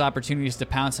look for those opportunities to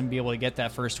pounce and be able to get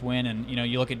that first win. And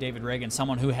you look at David Reagan,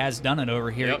 someone who has done it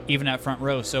over here, even at front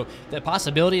row. So the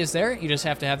possibility is there. You just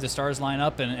have to have the stars line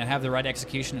up and have the right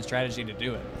execution and strategy to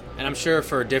do it. And I'm sure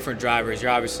for different drivers, you're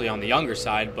obviously on the younger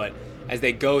side, but as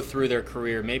they go through their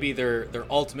career, maybe their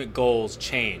ultimate goals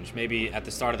change. Maybe at the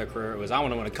start of their career it was, I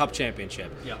want to win a Cup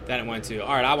championship. Then it went to,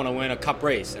 all right, I want to win a Cup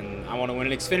race, and I want to win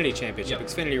an Xfinity championship,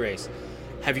 Xfinity race.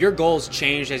 Have your goals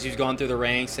changed as you've gone through the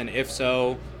ranks, and if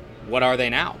so, what are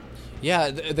they now? Yeah,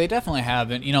 they definitely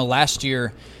have. And last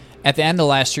year, at the end of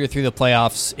last year through the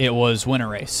playoffs, it was win a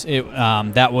race.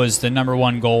 That was the number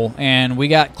one goal, and we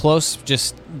got close.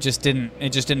 Just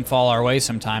didn't fall our way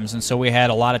sometimes, and so we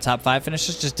had a lot of top 5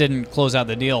 finishes. Just didn't close out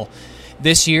the deal.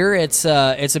 This year, it's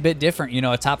a bit different.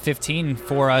 A top 15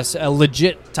 for us, a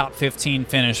legit top 15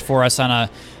 finish for us on a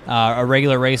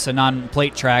regular race, a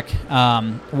non-plate track,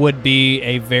 would be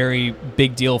a very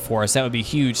big deal for us. That would be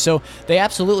huge. So they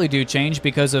absolutely do change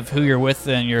because of who you're with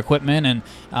and your equipment and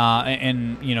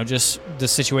just the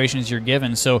situations you're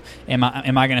given. So am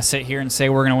I going to sit here and say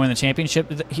we're going to win the championship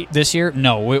this year?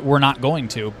 No, we're not going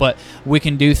to. But we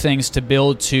can do things to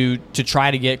build to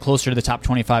try to get closer to the top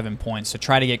 25 in points, to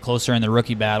try to get closer in the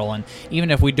rookie battle. And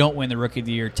even if we don't win the rookie of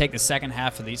the year, take the second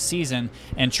half of the season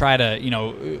and try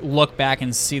to look back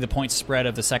and see the point spread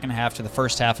of the second half to the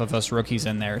first half of us rookies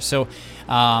in there. So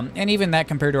and even that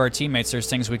compared to our teammates, there's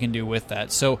things we can do with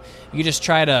that. So you just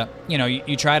try to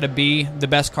you try to be the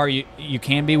best car you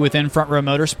can be within Front Row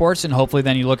Motorsports, and hopefully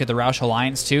then you look at the Roush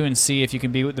Alliance too and see if you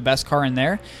can be the best car in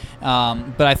there.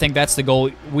 But I think that's the goal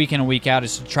week in and week out,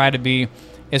 is to try to be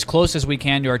as close as we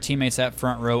can to our teammates at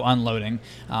front row unloading,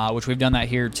 which we've done that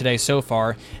here today so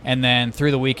far. And then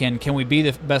through the weekend, can we be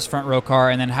the best front row car?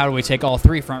 And then how do we take all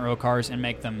 3 front row cars and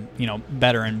make them,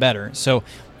 better and better? So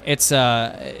it's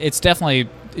definitely,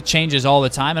 it changes all the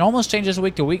time, and almost changes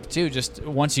week to week too. Just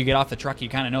once you get off the truck, you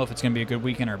kind of know if it's going to be a good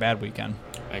weekend or a bad weekend.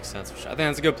 Makes sense. I think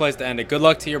that's a good place to end it. Good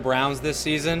luck to your Browns this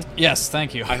season. Yes,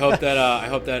 thank you. I hope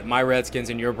that my Redskins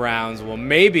and your Browns will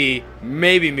maybe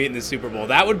meet in the Super Bowl.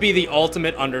 That would be the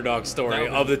ultimate underdog story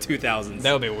of the 2000s.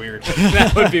 That would be weird.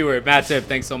 That would be weird. Matt Tifft,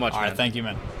 thanks so much. All right, thank you,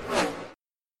 man.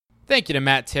 Thank you to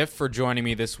Matt Tifft for joining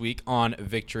me this week on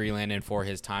Victoryland and for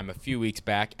his time a few weeks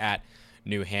back at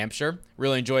New Hampshire.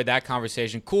 Really enjoyed that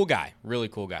conversation. Cool guy. Really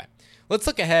cool guy. Let's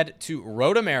look ahead to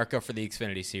Road America for the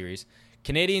Xfinity Series,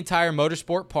 Canadian Tire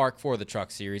Motorsport Park for the Truck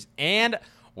Series, and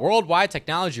Worldwide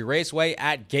Technology Raceway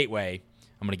at Gateway.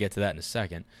 I'm going to get to that in a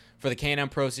second. For the K&N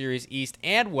Pro Series East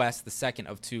and West, the second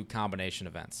of 2 combination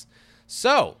events.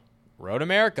 So, Road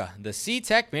America, the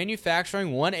C-Tech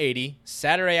Manufacturing 180,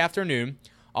 Saturday afternoon.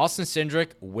 Austin Cindric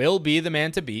will be the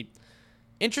man to beat.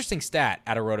 Interesting stat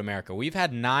out of Road America. We've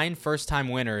had 9 first-time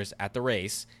winners at the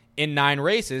race in 9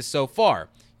 races so far.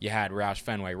 You had Roush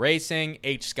Fenway Racing,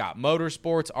 H. Scott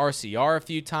Motorsports, RCR a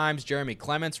few times, Jeremy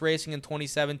Clements Racing in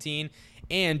 2017,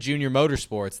 and Junior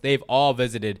Motorsports. They've all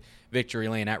visited Victory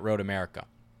Lane at Road America.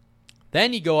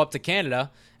 Then you go up to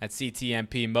Canada at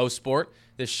CTMP Mosport,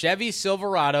 the Chevy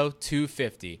Silverado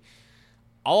 250.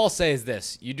 All I'll say is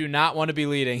this. You do not want to be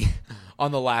leading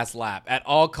on the last lap at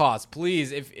all costs.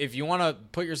 Please, if you want to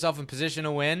put yourself in position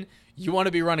to win, you want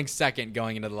to be running second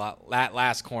going into that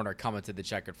last corner coming to the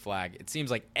checkered flag. It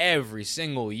seems like every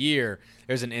single year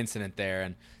there's an incident there,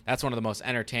 and that's one of the most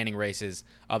entertaining races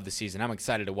of the season. I'm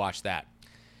excited to watch that.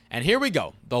 And here we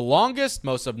go. The longest,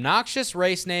 most obnoxious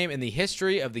race name in the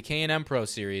history of the K&N Pro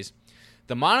Series.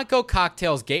 The Monaco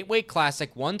Cocktails Gateway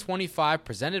Classic 125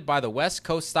 presented by the West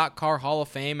Coast Stock Car Hall of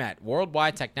Fame at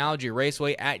Worldwide Technology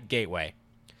Raceway at Gateway.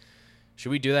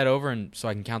 Should we do that over and so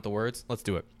I can count the words? Let's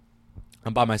do it.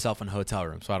 I'm by myself in a hotel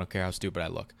room, so I don't care how stupid I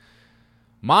look.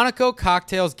 Monaco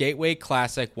Cocktails Gateway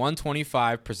Classic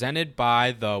 125 presented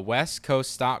by the West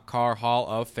Coast Stock Car Hall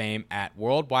of Fame at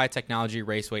Worldwide Technology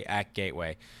Raceway at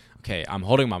Gateway. Okay, I'm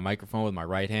holding my microphone with my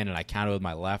right hand, and I counted with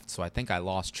my left, so I think I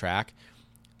lost track.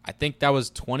 I think that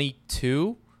was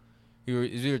 22. It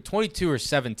was either 22 or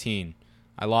 17.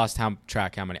 I lost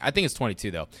track how many. I think it's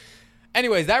 22, though.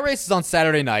 Anyways, that race is on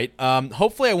Saturday night.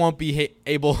 Hopefully I won't be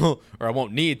able, or I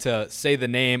won't need to say the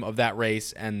name of that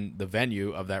race and the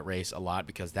venue of that race a lot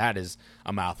because that is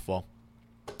a mouthful.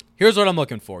 Here's what I'm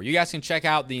looking for. You guys can check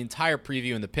out the entire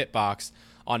preview in the pit box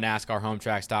on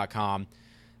NASCARHometracks.com.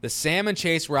 The Sam and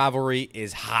Chase rivalry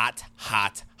is hot,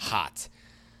 hot, hot.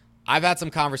 I've had some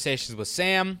conversations with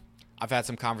Sam. I've had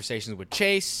some conversations with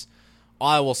Chase. All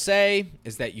I will say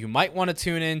is that you might want to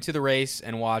tune in to the race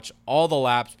and watch all the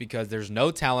laps because there's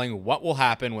no telling what will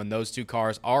happen when those two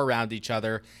cars are around each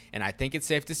other. And I think it's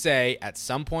safe to say at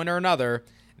some point or another,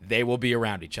 they will be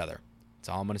around each other. That's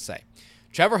all I'm going to say.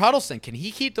 Trevor Huddleston, can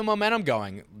he keep the momentum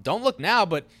going? Don't look now,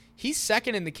 but he's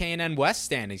second in the K&N West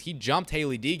standings. He jumped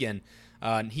Haley Deegan.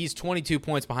 He's 22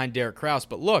 points behind Derek Kraus.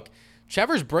 But look,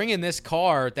 Trevor's bringing this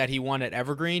car that he won at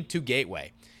Evergreen to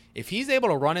Gateway. If he's able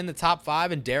to run in the top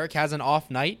 5 and Derek has an off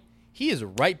night, he is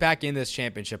right back in this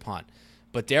championship hunt.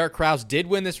 But Derek Kraus did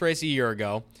win this race a year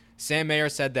ago. Sam Mayer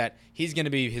said that he's going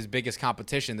to be his biggest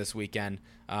competition this weekend,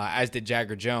 as did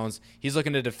Jagger Jones. He's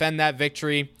looking to defend that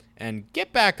victory and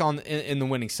get back on in the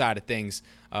winning side of things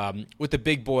with the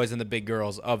big boys and the big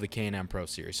girls of the K&N Pro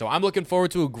Series. So I'm looking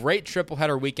forward to a great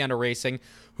triple-header weekend of racing.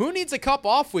 Who needs a cup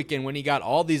off weekend when you got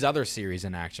all these other series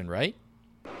in action, right?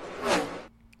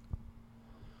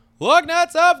 Lug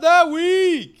Nuts of the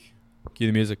Week! Cue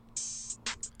the music.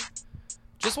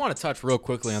 Just want to touch real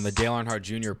quickly on the Dale Earnhardt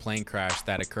Jr. plane crash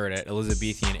that occurred at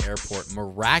Elizabethan Airport.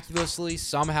 Miraculously,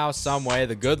 somehow, some way,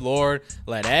 the good Lord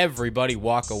let everybody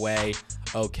walk away.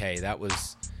 Okay, that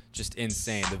was just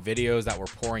insane. The videos that were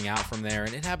pouring out from there,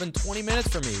 and it happened 20 minutes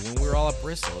for me when we were all at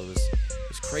Bristol. It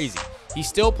was crazy. He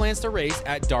still plans to race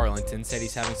at Darlington. Said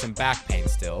he's having some back pain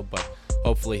still, but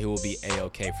hopefully he will be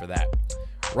A-okay for that.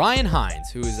 Ryan Hines,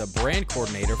 who is a brand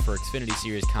coordinator for Xfinity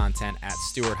Series content at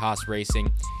Stewart Haas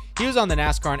Racing, he was on the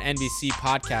NASCAR and NBC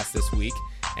podcast this week,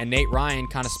 and Nate Ryan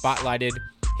kind of spotlighted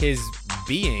his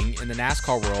being in the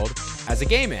NASCAR world as a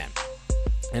gay man.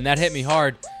 And that hit me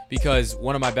hard because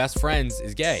one of my best friends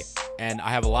is gay, and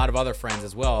I have a lot of other friends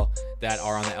as well that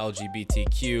are on the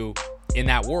LGBTQ in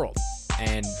that world.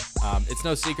 And it's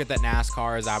no secret that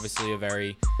NASCAR is obviously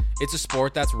it's a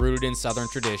sport that's rooted in Southern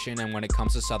tradition, and when it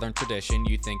comes to Southern tradition,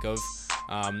 you think of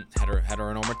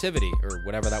heteronormativity, or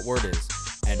whatever that word is,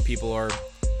 and people are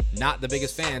not the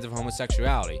biggest fans of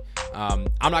homosexuality. I'm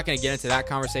not going to get into that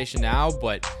conversation now,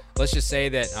 but let's just say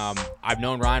that I've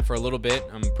known Ryan for a little bit.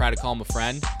 I'm proud to call him a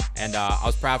friend, and I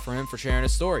was proud for him for sharing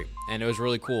his story, and it was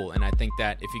really cool. And I think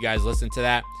that if you guys listen to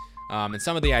that, and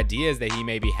some of the ideas that he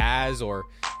maybe has, or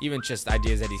even just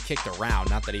ideas that he's kicked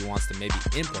around, not that he wants to maybe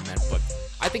implement, but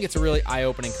I think it's a really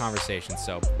eye-opening conversation,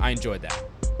 so I enjoyed that.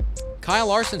 Kyle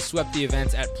Larson swept the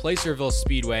events at Placerville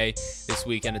Speedway this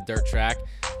weekend at Dirt Track.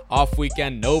 Off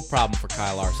weekend, no problem for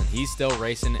Kyle Larson. He's still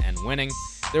racing and winning.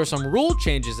 There were some rule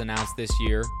changes announced this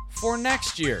year for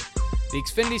next year. The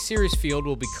Xfinity Series field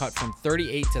will be cut from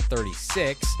 38 to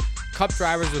 36. Cup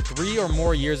drivers with 3 or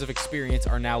more years of experience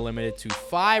are now limited to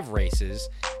 5 races.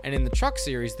 And in the Truck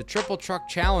Series, the Triple Truck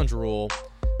Challenge rule,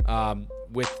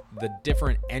 with the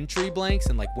different entry blanks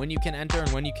and like when you can enter and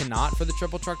when you cannot for the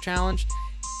Triple Truck Challenge,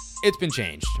 it's been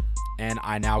changed. And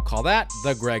I now call that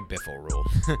the Greg Biffle rule.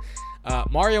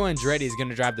 Mario Andretti is going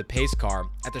to drive the pace car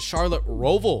at the Charlotte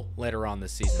Roval later on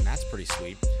this season. That's pretty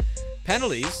sweet.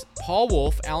 Penalties: Paul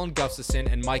Wolfe, Alan Gustafson,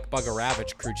 and Mike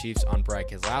Bugaravich, crew chiefs on Brad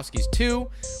Keselowski's 2,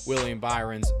 William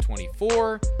Byron's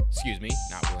 24,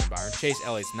 not William Byron, Chase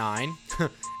Elliott's 9,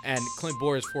 and Clint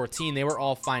Bowyer's 14. They were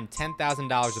all fined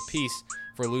 $10,000 apiece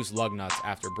for loose lug nuts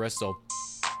after Bristol.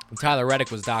 And Tyler Reddick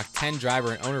was docked 10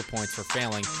 driver and owner points for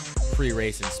failing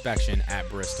pre-race inspection at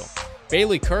Bristol.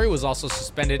 Bailey Curry was also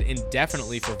suspended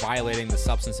indefinitely for violating the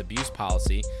substance abuse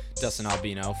policy. Dustin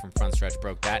Albino from Front Stretch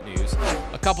broke that news.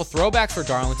 A couple throwbacks for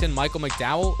Darlington. Michael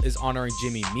McDowell is honoring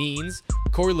Jimmy Means.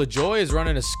 Corey LaJoy is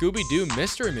running a Scooby-Doo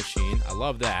mystery machine. I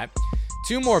love that.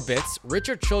 Two more bits.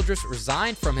 Richard Childress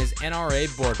resigned from his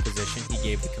NRA board position. He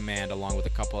gave the command along with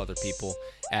a couple other people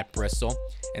at Bristol.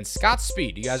 And Scott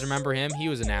Speed, you guys remember him? He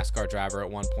was a NASCAR driver at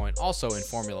one point, also in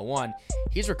Formula One.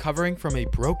 He's recovering from a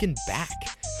broken back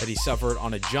that he suffered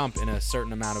on a jump in a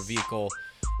certain amount of vehicle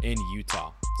in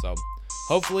Utah. So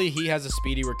hopefully he has a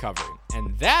speedy recovery.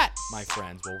 And that, my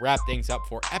friends, will wrap things up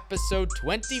for episode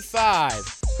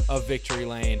 25 of Victory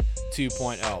Lane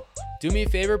 2.0. Do me a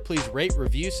favor, please rate,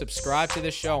 review, subscribe to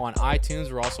this show on iTunes.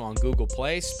 We're also on Google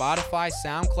Play, Spotify,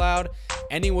 SoundCloud,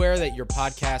 anywhere that your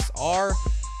podcasts are.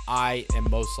 I am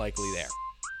most likely there.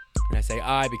 And I say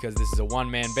I because this is a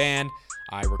one-man band.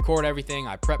 I record everything,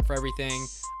 I prep for everything,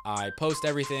 I post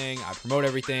everything, I promote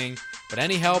everything, but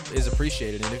any help is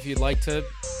appreciated. And if you'd like to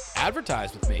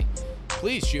advertise with me,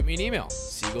 please shoot me an email,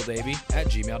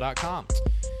 siegeldavey@gmail.com.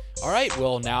 All right,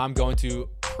 well, now I'm going to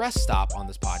press stop on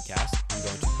this podcast. I'm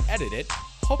going to edit it,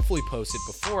 hopefully post it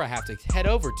before I have to head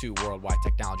over to Worldwide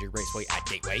Technology Raceway at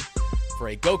Gateway for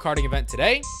a go-karting event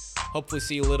today. Hopefully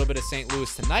see a little bit of St.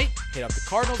 Louis tonight, hit up the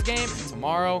Cardinals game, and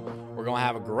tomorrow we're going to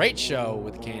have a great show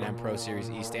with the K&N Pro Series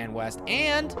East and West,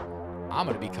 and I'm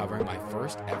going to be covering my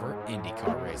first ever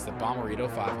IndyCar race, the Bommarito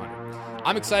 500.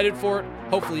 I'm excited for it.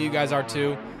 Hopefully you guys are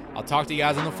too. I'll talk to you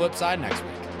guys on the flip side next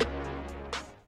week.